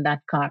yourself in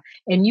that car.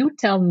 And you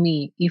tell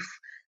me if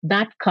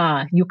that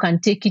car, you can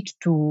take it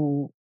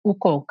to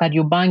Uko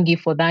Kariobangi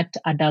for that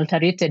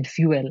adulterated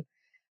fuel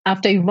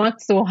after you've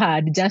worked so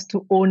hard just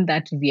to own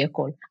that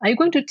vehicle. Are you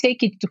going to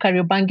take it to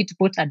Kariobangi to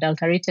put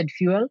adulterated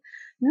fuel?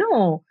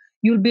 No.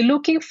 You'll be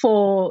looking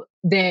for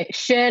the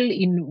Shell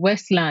in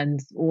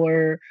Westlands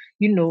or,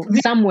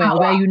 somewhere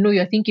where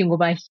you're thinking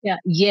over here.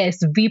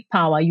 Yes, V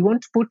Power. You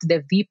want to put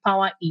the V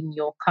Power in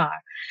your car.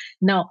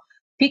 Now,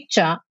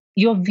 picture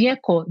your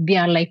vehicle,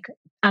 there are like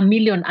a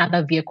million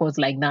other vehicles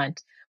like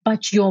that.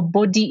 But your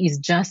body is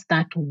just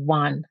that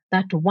one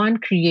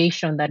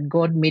creation that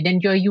God made,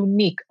 and you're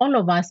unique. All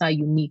of us are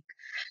unique.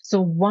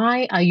 So,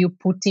 why are you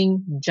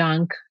putting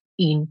junk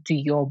into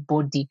your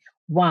body?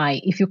 Why?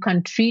 If you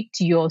can treat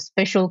your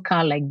special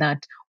car like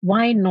that,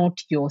 why not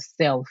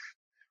yourself?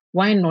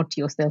 Why not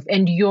yourself?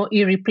 And you're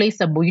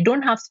irreplaceable. You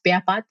don't have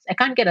spare parts. I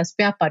can't get a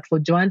spare part for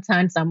Joanne's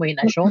hand somewhere in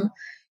a shop.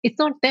 It's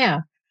not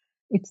there.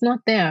 It's not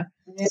there.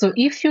 Yeah. So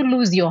if you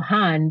lose your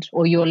hand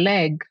or your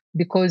leg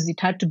because it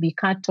had to be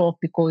cut off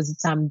because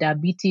some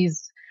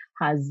diabetes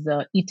has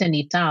eaten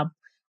it up,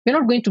 you're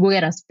not going to go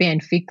get a spare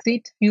and fix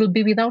it. You'll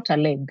be without a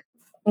leg,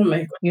 Oh my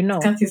God. you know.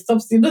 Kathy,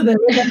 stop. You know, the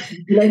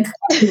leg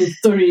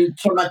story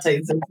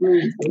traumatizes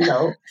me, you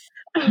know.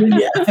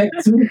 Really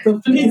affects me. So Yeah.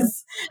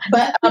 please,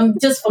 but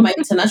just for my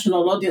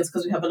international audience,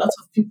 because we have a lot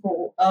of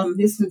people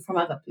listening from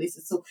other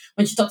places. So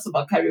when she talks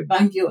about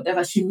Kariobangi or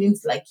whatever, she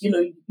means like, you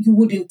know, you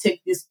wouldn't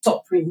take this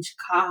top range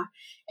car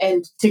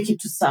and take it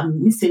to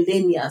some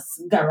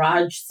miscellaneous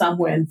garage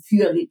somewhere and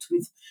fuel it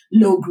with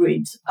low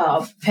grade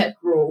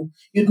petrol.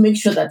 You'd make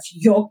sure that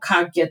your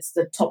car gets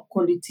the top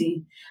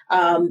quality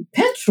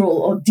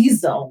petrol or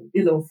diesel,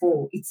 you know,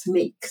 for its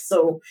make.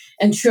 So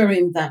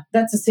ensuring that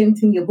that's the same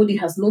thing, your body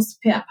has no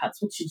spare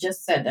parts, which you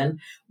just said. And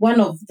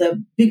one of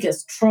the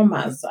biggest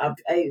traumas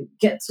I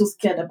get so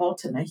scared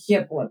about, and I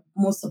hear about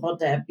most about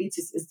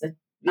diabetes, is the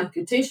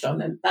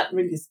amputation, and that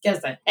really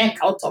scares the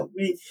heck out of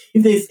me.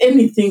 If there's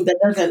anything that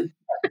doesn't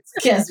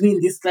scares me in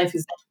this life,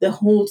 is the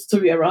whole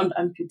story around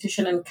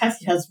amputation, and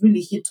Kathy has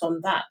really hit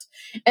on that.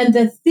 And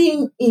the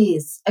thing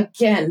is,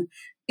 again,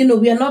 you know,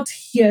 we are not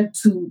here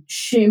to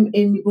shame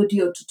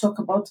anybody or to talk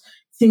about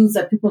things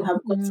that people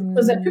have gone through,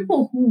 because there are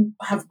people who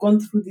have gone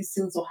through these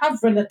things or have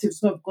relatives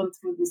who have gone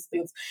through these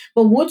things.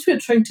 But what we're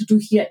trying to do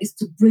here is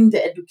to bring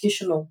the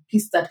educational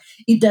piece that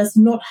it does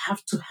not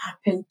have to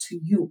happen to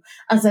you.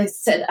 As I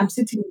said, I'm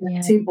sitting at Yeah.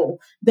 the table.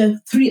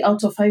 The 3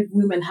 out of 5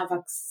 women have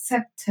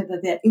accepted that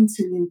they're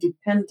insulin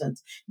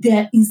dependent.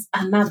 There is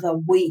another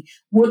way.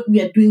 What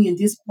we are doing in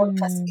this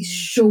podcast is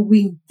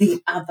showing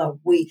the other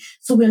way.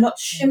 So we're not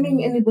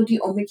shaming anybody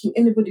or making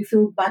anybody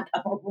feel bad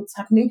about what's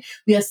happening.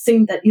 We are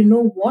saying that, you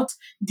know what,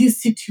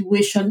 this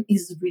situation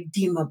is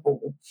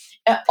redeemable.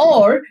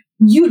 Or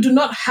you do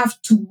not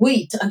have to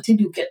wait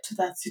until you get to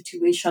that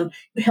situation.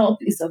 Help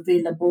is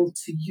available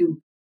to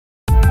you.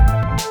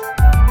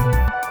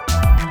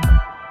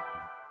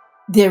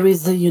 There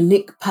is a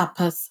unique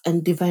purpose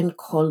and divine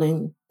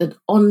calling that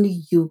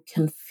only you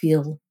can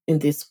feel in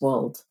this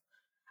world.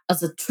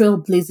 As a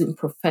trailblazing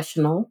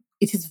professional,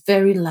 it is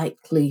very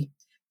likely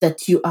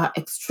that you are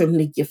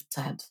extremely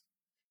gifted.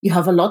 You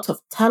have a lot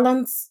of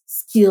talents,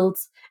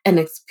 skills, and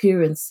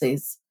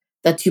experiences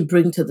that you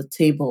bring to the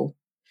table.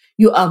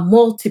 You are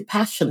multi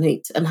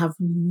passionate and have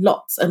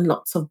lots and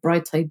lots of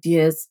bright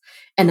ideas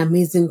and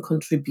amazing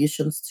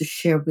contributions to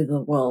share with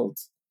the world.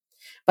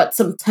 But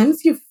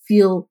sometimes you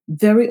feel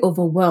very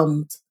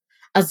overwhelmed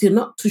as you're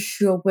not too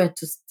sure where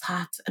to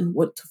start and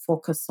what to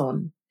focus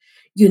on.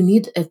 You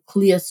need a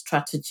clear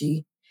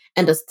strategy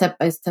and a step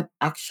by step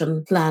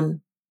action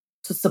plan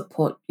to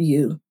support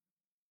you.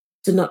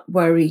 Do not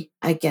worry,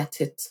 I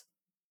get it.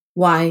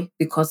 Why?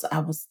 Because I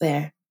was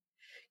there.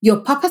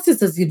 Your purpose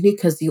is as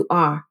unique as you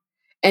are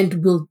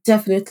and will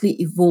definitely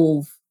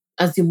evolve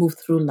as you move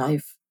through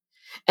life.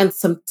 And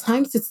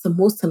sometimes it's the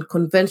most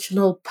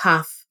unconventional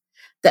path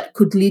that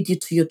could lead you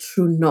to your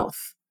true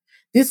north.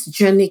 This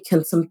journey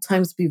can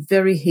sometimes be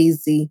very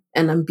hazy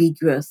and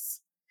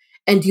ambiguous,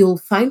 and you'll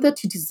find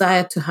that you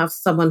desire to have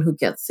someone who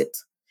gets it,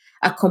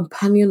 a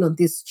companion on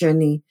this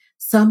journey,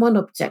 someone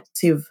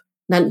objective,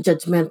 non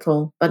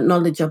judgmental, but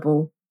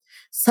knowledgeable,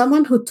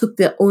 someone who took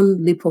their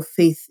own leap of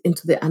faith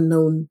into the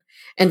unknown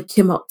and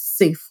came out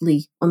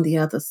safely on the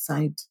other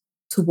side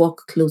to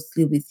walk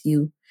closely with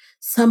you,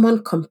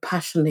 someone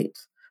compassionate,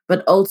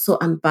 but also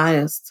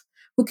unbiased,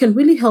 who can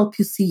really help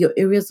you see your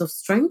areas of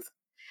strength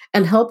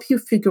and help you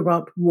figure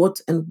out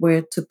what and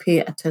where to pay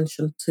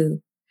attention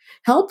to,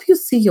 help you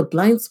see your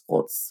blind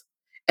spots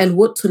and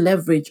what to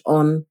leverage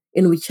on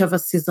in whichever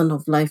season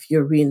of life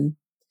you're in.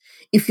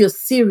 If you're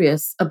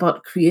serious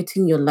about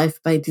creating your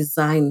life by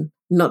design,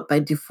 not by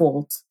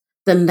default,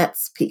 then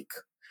let's speak.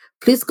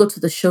 Please go to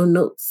the show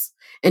notes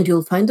and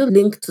you'll find a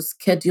link to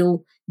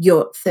schedule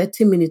your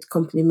 30-minute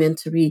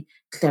complimentary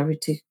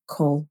clarity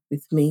call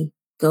with me.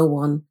 Go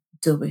on,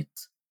 do it.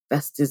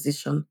 Best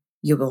decision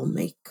you will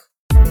make.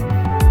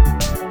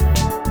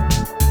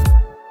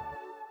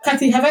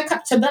 Kathy, have I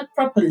captured that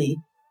properly?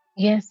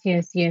 Yes,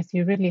 yes, yes,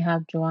 you really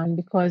have, Joanne,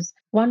 because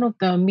one of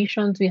the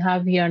missions we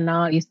have here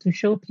now is to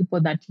show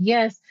people that,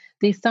 yes,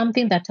 there's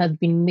something that has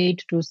been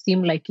made to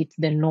seem like it's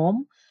the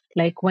norm.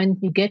 Like when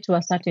you get to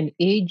a certain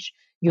age,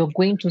 you're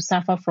going to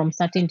suffer from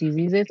certain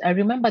diseases. I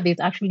remember there's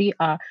actually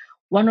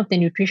one of the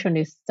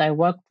nutritionists I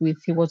worked with,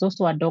 he was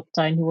also a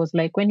doctor, and he was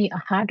like, when he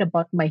heard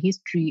about my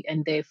history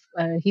and the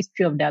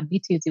history of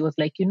diabetes, he was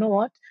like, you know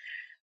what?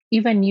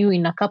 Even you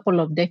in a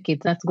couple of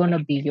decades, that's going to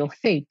be your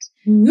fate.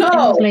 And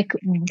I was No. like,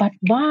 but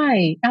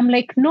why? I'm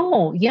like,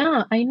 no,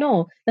 yeah, I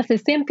know. That's the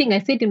same thing I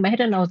said in my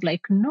head. And I was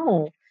like,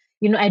 no.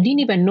 I didn't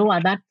even know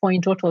at that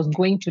point what I was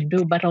going to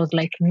do, but I was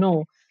like,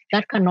 no,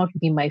 that cannot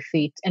be my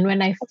fate. And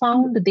when I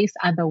found this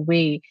other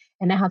way,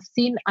 and I have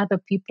seen other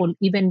people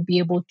even be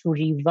able to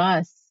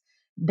reverse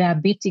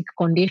diabetic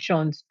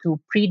conditions to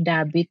pre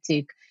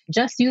diabetic,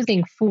 just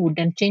using food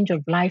and change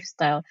of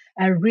lifestyle.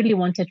 I really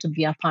wanted to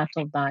be a part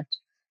of that,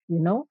 you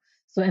know?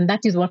 So, and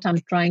that is what I'm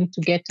trying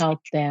to get out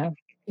there.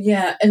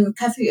 Yeah, and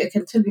Kathy, I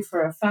can tell you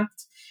for a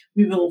fact,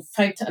 we will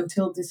fight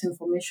until this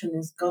information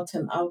is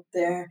gotten out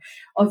there.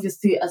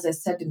 Obviously, as I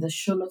said in the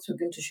show notes, we're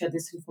going to share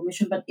this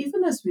information. But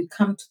even as we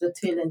come to the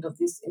tail end of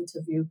this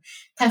interview,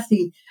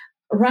 Kathy,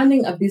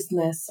 running a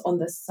business on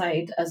the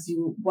side as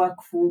you work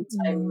full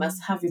time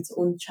must Mm, have its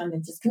own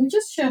challenges. Can you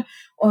just share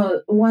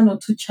one or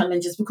two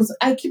challenges? Because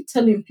I keep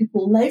telling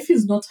people life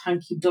is not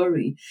hunky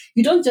dory.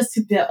 You don't just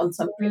sit there on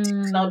some pretty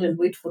cloud mm, and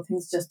wait for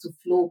things just to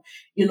flow,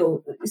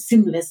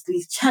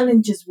 seamlessly.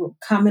 Challenges will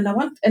come.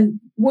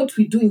 And what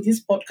we do in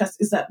this podcast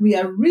is that we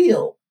are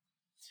real.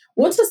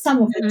 What are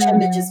some of the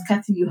challenges, mm.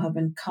 Kathy, you have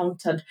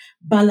encountered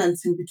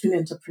balancing between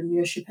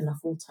entrepreneurship and a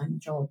full time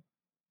job?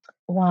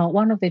 Wow,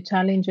 one of the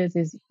challenges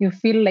is you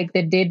feel like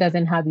the day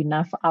doesn't have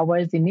enough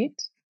hours in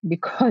it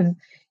because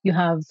you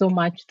have so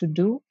much to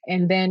do.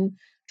 And then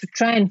to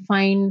try and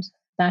find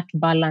that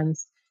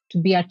balance to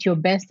be at your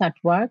best at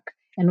work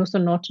and also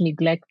not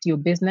neglect your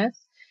business,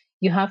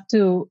 you have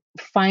to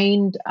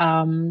find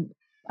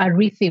a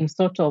rhythm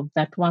sort of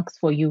that works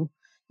for you,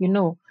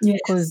 because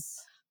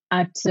Yes.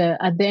 at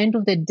the end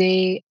of the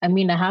day, I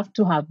mean, I have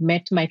to have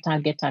met my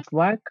target at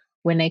work.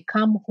 When I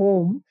come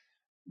home,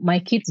 my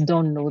kids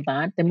don't know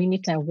that. The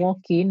minute I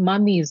walk in,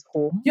 mommy is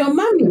home. Your They've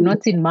mommy.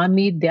 not seen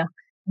mommy.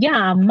 Yeah,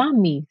 I'm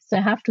mommy. So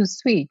I have to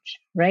switch,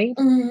 right?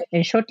 Mm,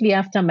 And shortly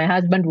after, my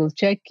husband will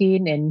check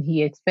in and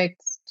he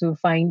expects to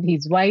find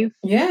his wife,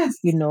 you yes.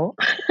 know,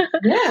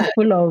 Yeah.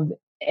 full of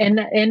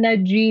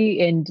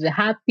energy and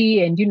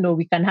happy. And,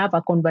 we can have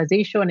a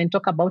conversation and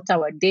talk about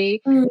our day.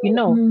 Mm,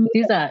 mm,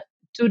 These are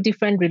two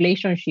different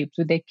relationships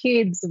with the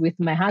kids, with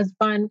my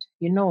husband.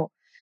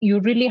 You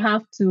really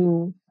have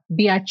to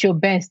be at your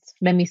best,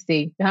 let me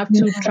say. You have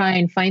to yeah. try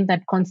and find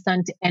that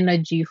constant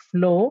energy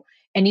flow.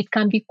 And it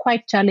can be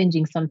quite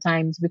challenging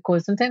sometimes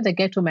because sometimes I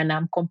get home and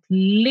I'm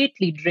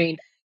completely drained.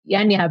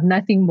 Yani, I have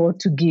nothing more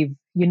to give.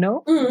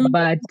 Mm,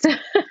 But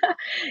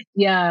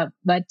yeah,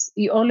 but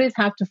you always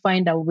have to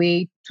find a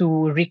way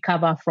to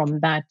recover from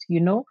that.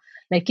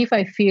 Like if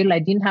I feel I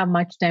didn't have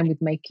much time with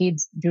my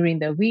kids during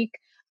the week,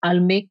 I'll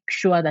make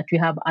sure that we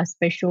have a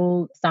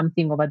special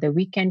something over the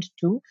weekend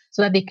too,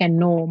 so that they can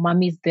know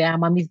mommy's there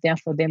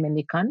for them and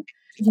they can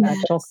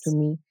talk to yes.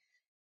 me.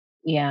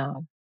 Yeah.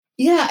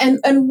 Yeah,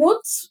 and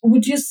what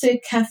would you say,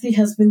 Kathy,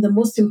 has been the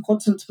most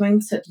important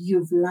mindset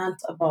you've learned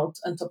about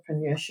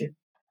entrepreneurship?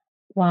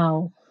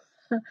 Wow.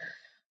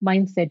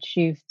 Mindset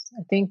shift.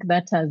 I think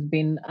that has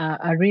been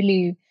a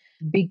really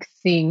big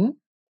thing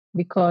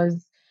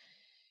because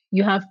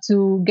you have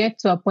to get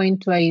to a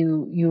point where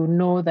you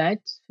know that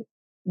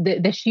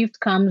the shift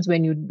comes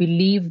when you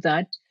believe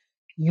that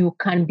you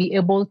can be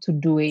able to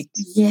do it,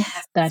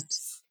 Yes. that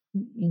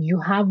you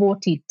have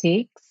what it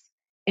takes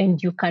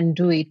and you can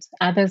do it.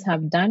 Others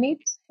have done it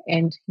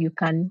and you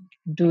can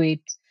do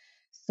it.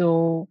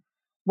 So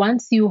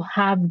once you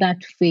have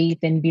that faith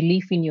and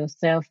belief in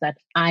yourself that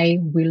I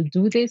will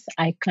do this,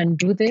 I can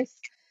do this,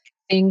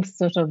 things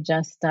sort of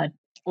just start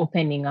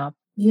opening up.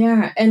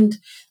 Yeah, and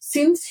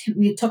since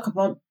we talk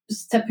about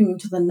stepping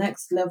into the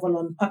next level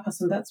on purpose,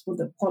 and that's what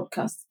the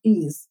podcast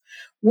is,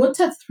 what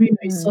are three Mm.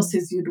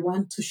 resources you'd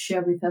want to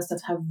share with us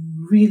that have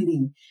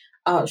really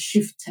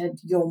shifted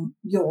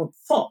your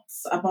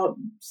thoughts about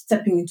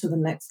stepping into the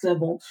next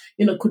level?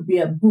 Could be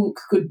a book,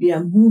 could be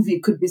a movie,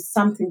 could be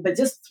something, but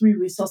just three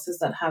resources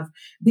that have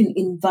been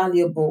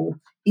invaluable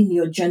in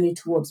your journey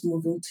towards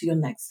moving to your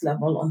next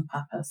level on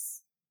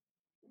purpose.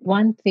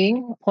 One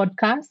thing,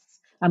 podcasts.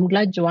 I'm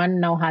glad Joanne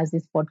now has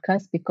this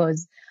podcast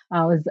because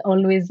I was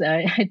always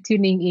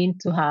tuning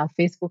into her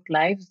Facebook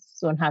lives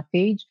on her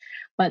page.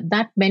 But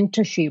that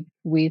mentorship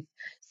with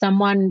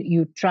someone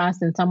you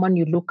trust and someone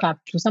you look up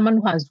to, someone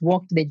who has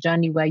walked the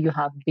journey where you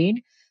have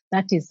been,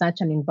 that is such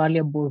an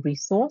invaluable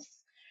resource.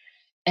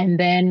 And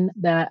then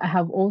I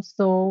have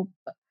also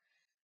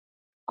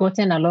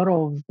gotten a lot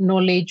of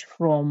knowledge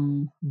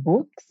from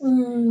books,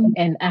 Mm,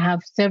 and I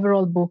have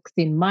several books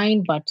in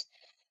mind, but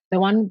the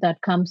one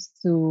that comes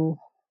to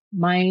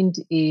mind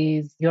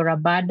is You're a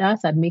Badass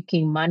at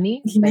Making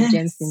Money by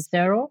Jen yes,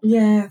 Sincero,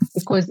 yes.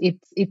 because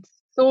it's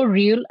so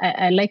real.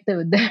 I like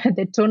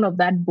the tone of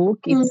that book.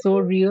 Mm, It's so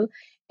real.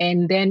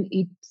 And then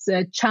it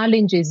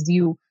challenges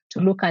you to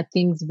look at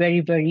things very,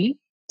 very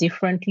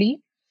differently.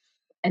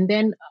 And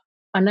then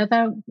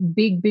another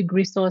big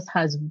resource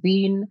has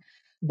been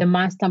the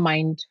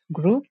mastermind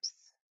groups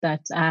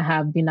that I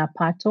have been a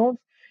part of.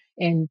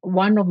 And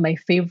one of my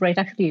favorite,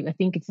 actually, I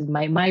think it's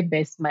my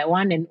best, my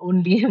one and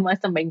only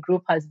mastermind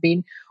group has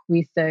been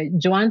with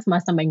Joanne's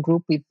mastermind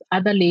group with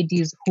other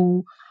ladies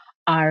who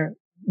are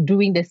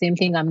doing the same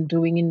thing I'm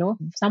doing.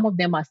 Some of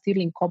them are still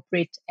in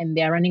corporate and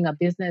they're running a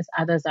business,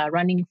 others are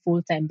running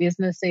full time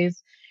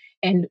businesses.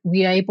 And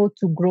we are able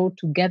to grow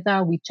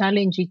together. We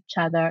challenge each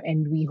other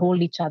and we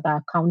hold each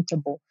other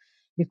accountable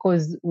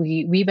because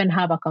we even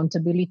have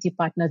accountability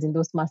partners in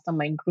those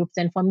mastermind groups.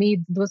 And for me,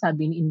 those have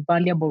been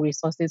invaluable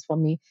resources for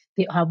me.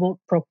 They have all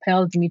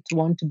propelled me to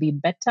want to be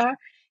better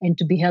and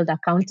to be held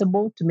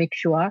accountable to make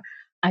sure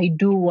I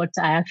do what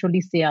I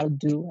actually say I'll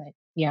do.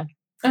 Yeah.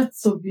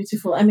 That's so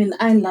beautiful. I mean,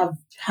 I love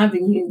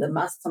having you in the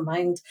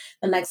mastermind,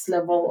 the next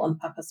level on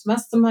Purpose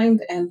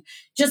Mastermind, and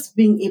just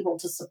being able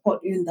to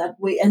support you in that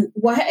way. And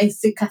why I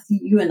say, Kathy,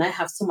 you and I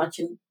have so much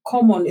in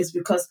common is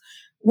because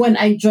when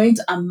I joined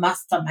a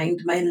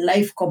mastermind, my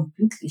life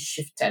completely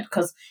shifted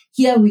because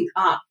here we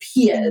are,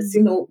 peers,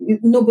 Mm,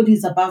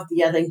 nobody's above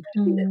the other,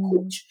 including the mm,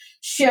 coach,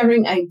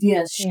 sharing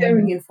ideas,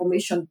 sharing yeah.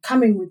 information,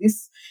 coming with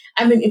this.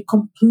 I mean, it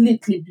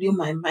completely blew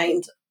my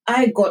mind.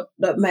 I got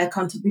my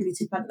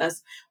accountability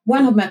partners.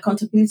 One of my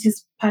accountability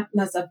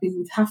partners, I've been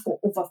with her for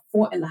over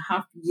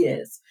 4.5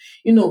 years.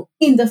 In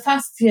the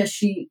first year,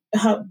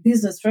 her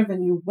business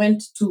revenue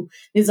went to,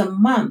 there's a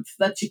month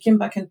that she came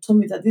back and told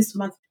me that this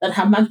month that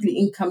her monthly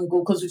income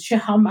goal, because we share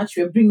how much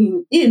we're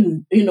bringing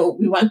in, we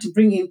want to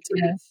bring into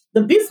Yeah.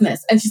 the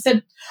business. And she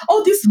said,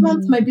 oh, this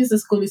month Mm. my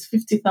business goal is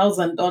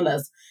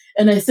 $50,000.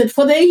 And I said,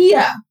 for the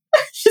year.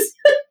 She's,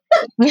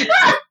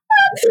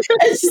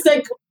 and she's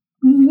like,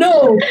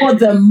 no, for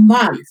the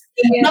month.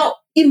 Yeah. Now,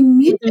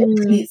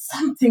 Mm, immediately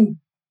something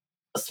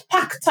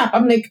sparked up.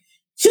 I'm like,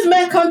 she's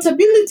my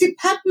accountability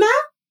partner.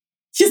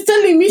 She's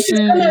telling me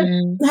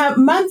mm, her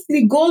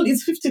monthly goal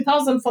is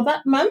 50,000 for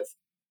that month.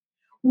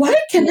 Why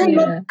can I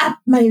not yeah. up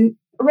my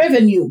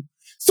revenue?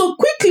 So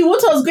quickly,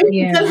 what I was going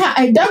to tell Yeah. her,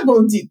 I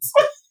doubled it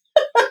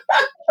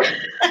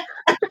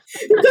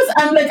because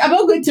I'm like, I'm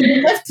not going to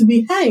be left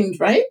behind,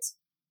 right?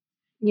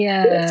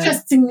 Yeah.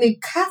 Interestingly,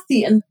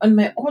 Kathy and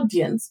my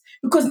audience,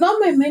 because now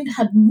my mind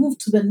had moved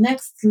to the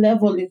next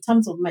level in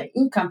terms of my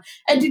income,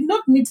 I did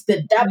not meet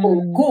the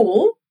double Mm,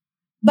 goal,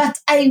 but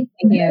I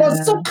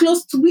was so yeah.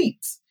 close to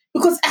it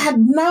because I had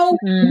now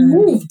Mm,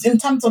 moved in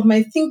terms of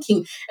my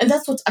thinking. And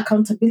that's what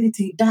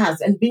accountability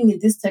does. And being in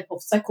this type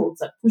of cycles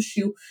that push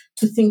you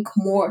to think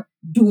more,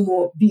 do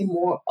more, be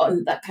more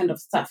on that kind of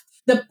stuff.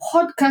 The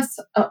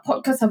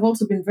podcasts have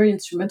also been very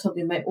instrumental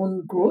in my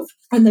own growth.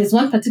 And there's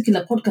one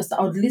particular podcast that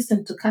I would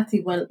listen to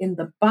Kathy while in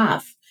the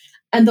bath,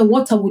 and the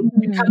water would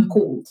become mm,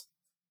 cold.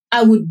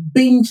 I would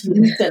binge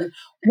listen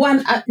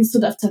one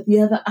episode after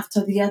the other,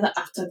 after the other,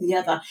 after the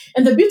other.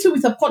 And the beauty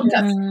with a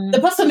podcast, mm, the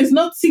person is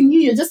not seeing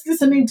you, you're just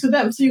listening to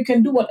them. So you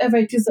can do whatever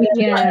it is that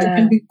you want. You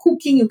can yeah. be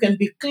cooking, you can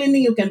be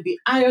cleaning, you can be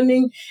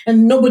ironing,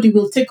 and nobody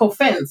will take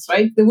offense,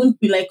 right? They won't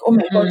be like, oh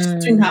my God, she's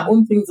doing her Mm,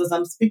 own things as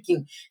I'm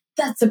speaking.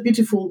 That's a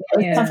beautiful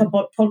stuff yeah.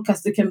 about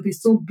podcasts. They can be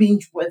so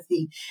binge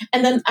worthy.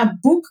 And then a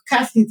book,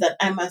 Kathy, that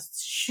I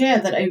must share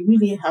that I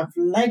really have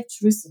liked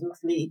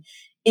recently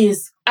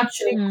is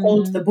actually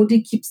called The Mm,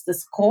 Body Keeps the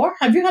Score.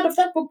 Have you heard of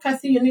that book,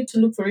 Kathy? You need to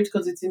look for it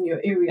because it's in your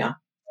area.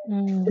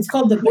 mm. It's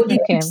called The Body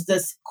Okay. Keeps the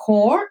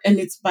Score, and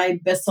it's by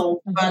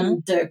Bessel Mm-hmm.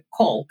 van der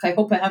Kolk. I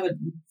hope I haven't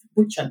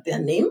butchered their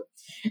name.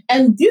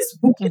 And this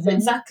book is Mm-hmm.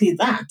 exactly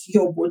that.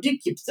 Your body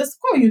keeps the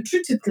score. You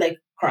treat it like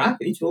crap,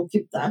 it will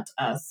keep that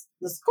as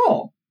the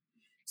score.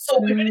 So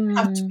we really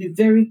have to Mm, be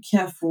very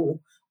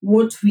careful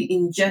what we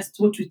ingest,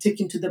 what we take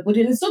into the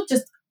body. And it's not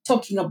just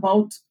talking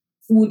about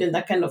food and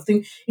that kind of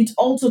thing. It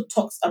also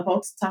talks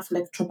about stuff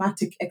like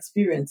traumatic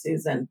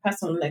experiences and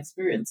personal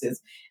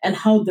experiences and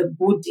how the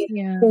body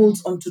yeah.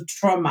 holds onto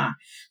trauma.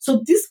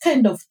 So these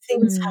kind of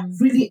things have Mm,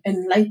 really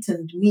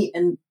enlightened me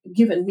and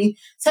given me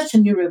such a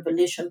new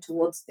revelation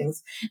towards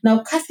things. Now,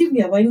 Kathy,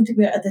 we're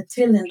at the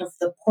tail end of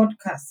the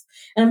podcast,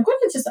 and I'm going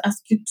to just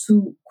ask you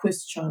two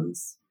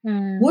questions.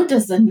 mm. What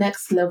does the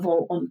next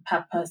level on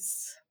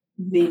purpose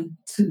mean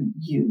to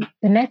you?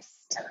 The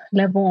next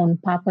level on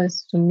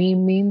purpose to me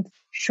means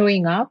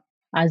showing up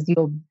as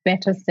your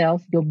better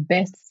self, your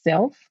best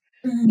self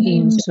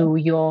Mm, into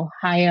your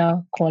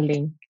higher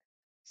calling,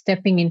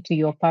 stepping into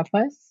your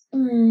purpose,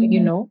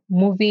 mm.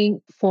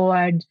 moving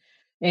forward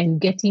and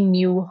getting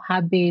new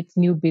habits,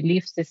 new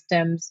belief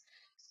systems.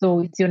 So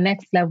it's your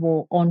next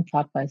level on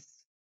purpose.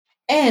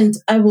 And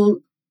I will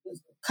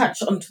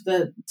catch onto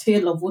the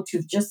tail of what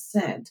you've just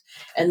said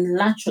and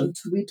latch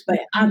onto it by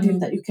adding Mm,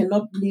 that you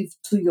cannot live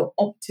to your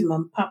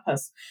optimum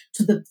purpose,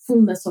 to the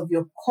fullness of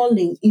your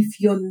calling, if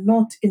you're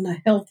not in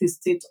a healthy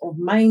state of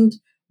mind,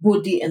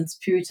 body, and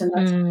spirit. And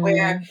that's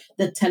where mm,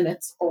 the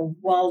tenets of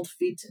world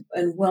fit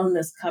and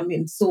wellness come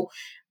in. So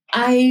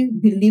I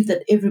believe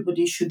that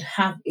everybody should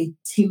have a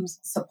team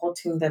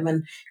supporting them.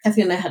 And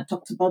Kathy and I had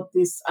talked about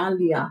this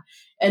earlier.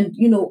 And,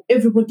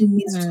 everybody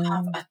needs to mm,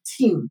 have a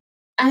team.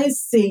 I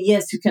say,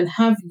 yes, you can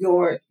have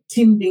your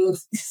team being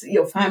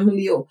your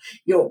family or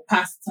your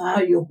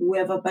pastor, your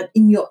whoever, but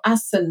in your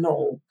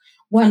arsenal,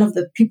 one of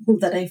the people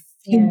that I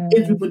feel yeah,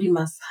 everybody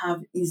must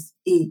have is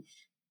a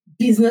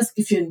business.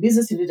 If you're in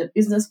business, you need a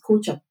business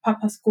coach, a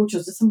purpose coach, or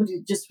just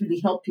somebody just really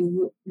helping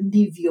you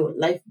live your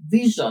life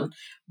vision.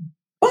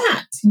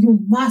 But you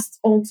must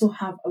also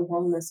have a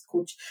wellness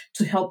coach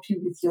to help you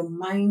with your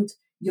mind,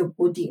 your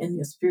body, and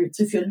your spirit.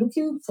 So if you're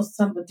looking for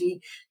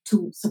somebody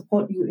to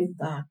support you in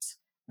that,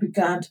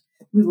 regard,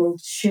 we will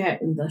share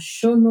in the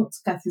show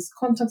notes Kathy's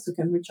contacts. You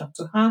can reach out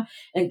to her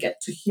and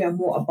get to hear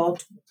more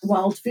about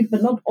Wild Fit,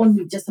 but not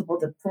only just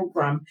about the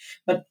program,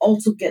 but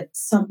also get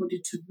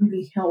somebody to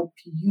really help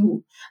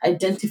you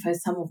identify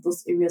some of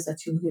those areas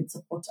that you need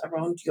support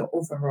around your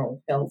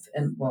overall health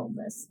and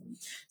wellness.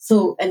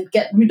 So, and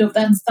get rid of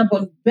that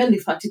stubborn belly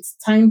fat. It's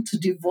time to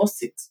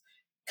divorce it.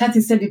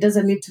 Kathy said it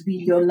doesn't need to be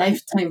your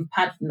lifetime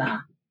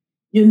partner.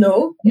 You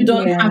know, you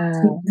don't have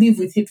Yeah. to live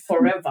with it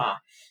forever.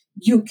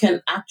 You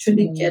can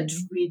actually get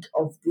Mm. rid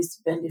of this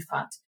belly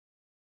fat.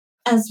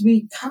 As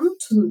we come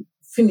to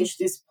finish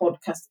this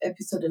podcast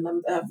episode, and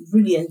I've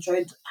really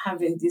enjoyed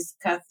having this,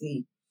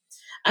 Kathy,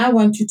 I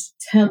want you to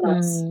tell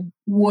us Mm.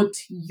 what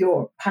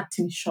your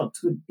parting shot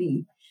would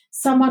be.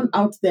 Someone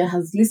out there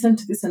has listened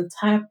to this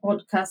entire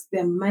podcast,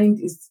 their mind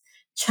is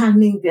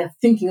churning, they're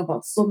thinking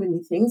about so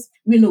many things.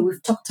 We know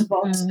we've talked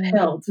about Mm.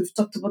 health, we've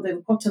talked about the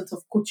importance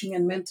of coaching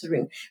and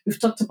mentoring, we've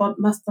talked about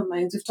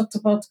masterminds, we've talked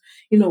about,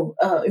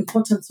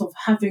 importance of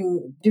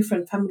having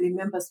different family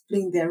members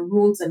playing their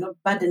roles and not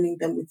burdening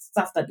them with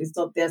stuff that is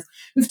not theirs.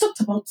 We've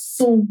talked about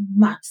so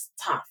much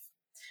stuff.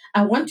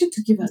 I want you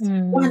to give us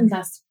one Mm.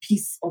 last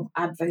piece of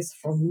advice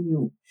from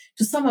you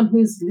to someone who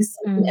is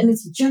listening, and Mm.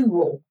 it's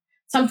general,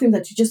 something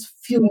that you just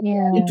feel you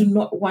Yeah. do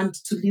not want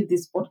to leave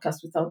this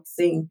podcast without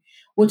saying.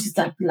 What is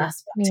that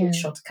last parting Yeah.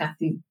 shot,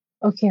 Kathy?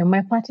 Okay,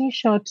 my parting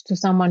shot to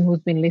someone who's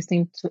been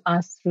listening to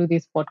us through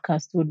this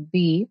podcast would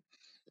be,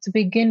 to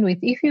begin with,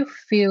 if you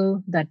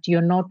feel that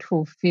you're not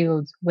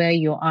fulfilled where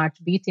you're at,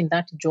 be it in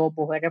that job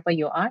or wherever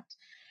you're at,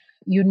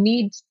 you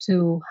need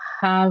to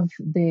have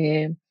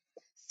the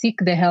seek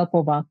the help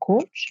of a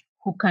coach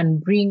who can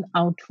bring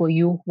out for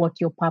you what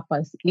your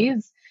purpose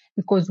is.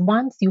 Because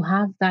once you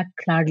have that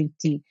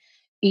clarity,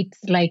 it's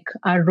like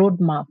a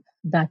roadmap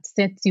that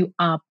sets you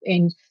up.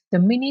 And the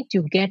minute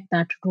you get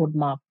that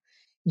roadmap,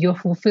 your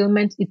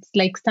fulfillment, it's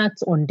like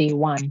starts on day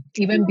one,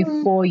 even Mm,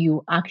 before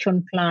you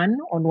action plan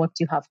on what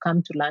you have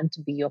come to learn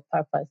to be your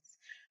purpose,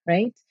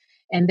 right?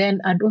 And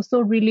then I'd also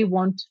really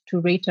want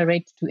to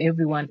reiterate to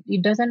everyone,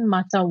 it doesn't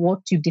matter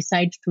what you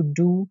decide to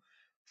do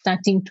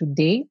starting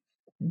today.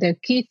 The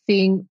key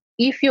thing,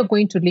 if you're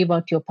going to live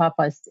out your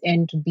purpose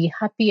and be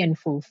happy and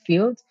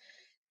fulfilled,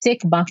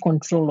 take back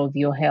control of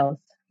your health.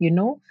 You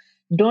know,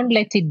 don't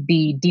let it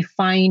be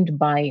defined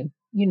by,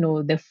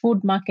 the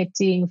food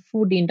marketing,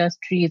 food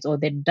industries, or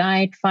the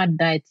fad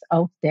diets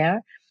out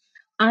there.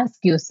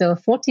 Ask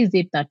yourself, what is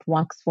it that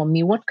works for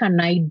me? What can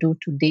I do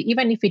today?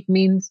 Even if it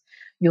means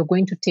you're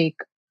going to take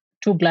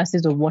 2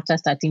 glasses of water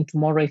starting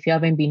tomorrow, if you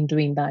haven't been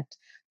doing that,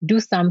 do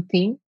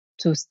something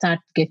to start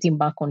getting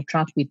back on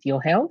track with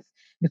your health,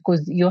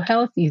 because your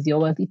health is your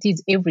wealth. It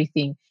is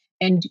everything.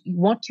 And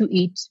what you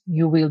eat,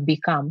 you will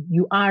become.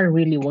 You are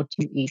really what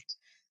you eat.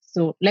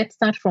 So let's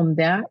start from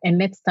there and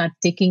let's start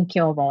taking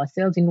care of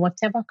ourselves in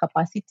whatever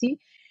capacity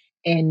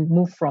and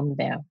move from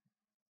there.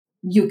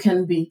 you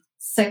can be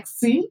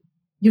sexy,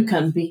 you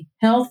can be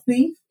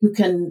healthy, you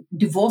can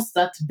divorce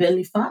that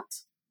belly fat,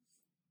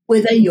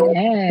 whether you're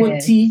Yes.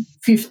 40,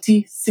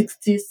 50,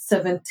 60,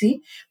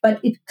 70, but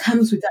it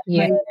comes with that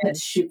Yes.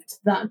 mindset shift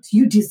that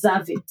you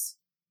deserve it.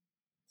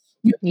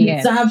 You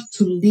deserve Yes.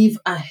 to live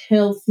a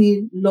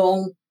healthy,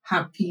 long,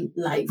 happy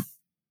life.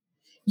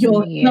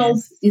 Your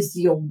health Yes. is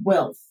your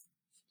wealth.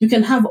 You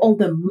can have all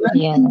the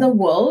money Yeah. in the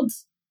world,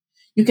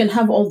 you can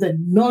have all the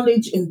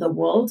knowledge in the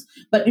world,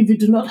 but if you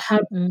do not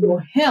have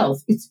your Mm.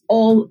 health, it's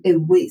all a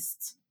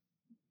waste.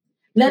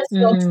 Let's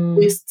not Mm.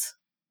 waste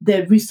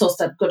the resource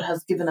that God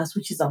has given us,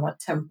 which is our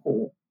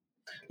temple.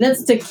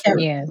 Let's take care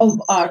Yes. of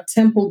our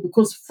temple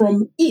because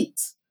from it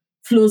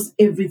flows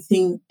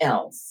everything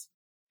else.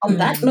 On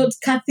that Mm. note,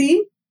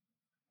 Kathy,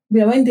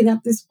 we are winding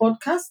up this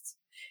podcast.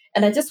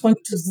 And I just want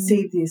to Mhm.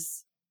 say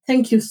this.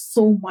 Thank you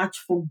so much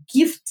for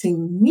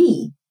gifting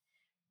me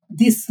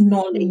this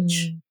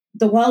knowledge, Mm.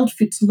 the world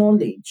fit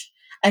knowledge.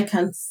 I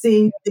can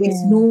say there is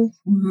Yeah. no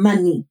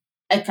money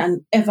I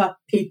can ever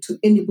pay to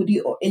anybody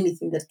or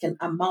anything that can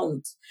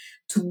amount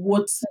to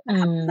what I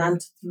have Mm.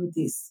 learned through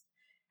this.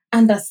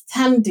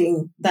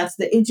 Understanding that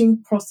the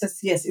aging process,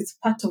 yes, it's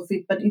part of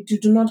it, but you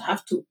do not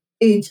have to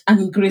age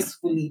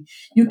ungracefully.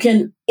 You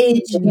can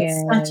age in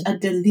such Yes. a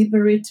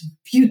deliberate,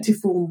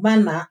 beautiful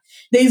manner.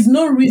 There is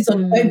no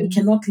reason why we Mm.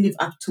 cannot live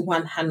up to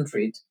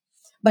 100.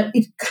 But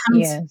it comes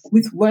Yes.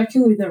 with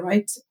working with the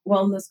right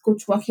wellness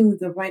coach, working with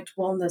the right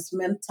wellness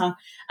mentor,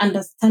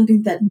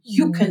 understanding that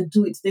you can Mm.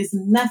 do it. There's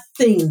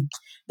nothing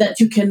that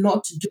you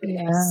cannot do if you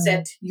Yeah.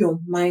 set your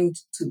mind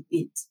to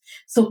it.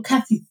 So,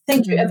 Kathy,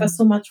 thank you ever Mm.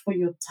 so much for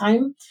your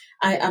time.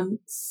 I am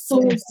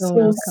so, You're so so,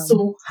 welcome.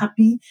 so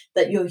happy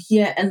that you're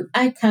here, and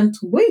I can't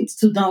wait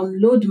to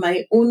download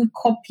my own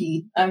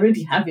copy. I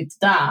already have it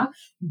there,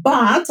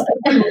 but I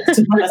can't wait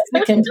to have a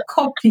second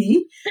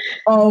copy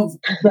of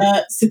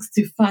the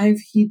 65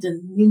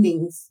 hidden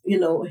meanings,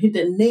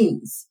 hidden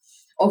names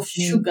of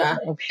Names sugar,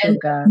 of and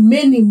sugar.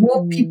 many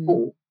more Mm.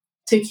 people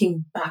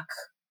taking back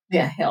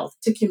their health,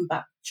 taking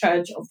back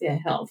charge of their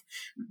health,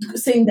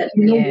 saying that,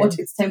 you know what, Yes.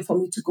 it's time for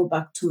me to go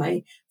back to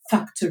my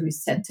factory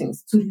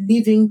settings, to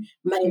living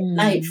my Mm.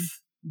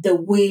 life the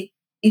way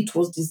it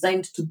was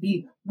designed to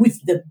be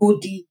with the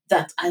body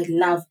that I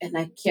love and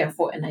I care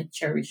for and I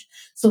cherish.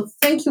 So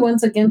thank you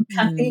once again,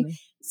 Kathy. Mm.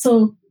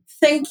 So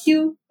thank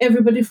you,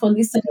 everybody, for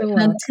listening. You're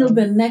Until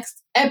the welcome.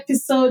 next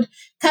episode,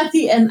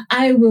 Kathy and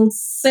I will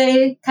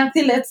say,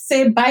 Kathy, let's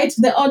say bye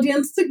to the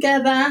audience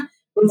together.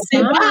 We'll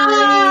say Bye.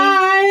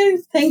 bye.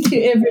 Thank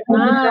you,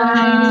 everybody.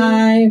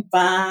 Bye. Bye.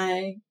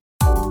 Bye.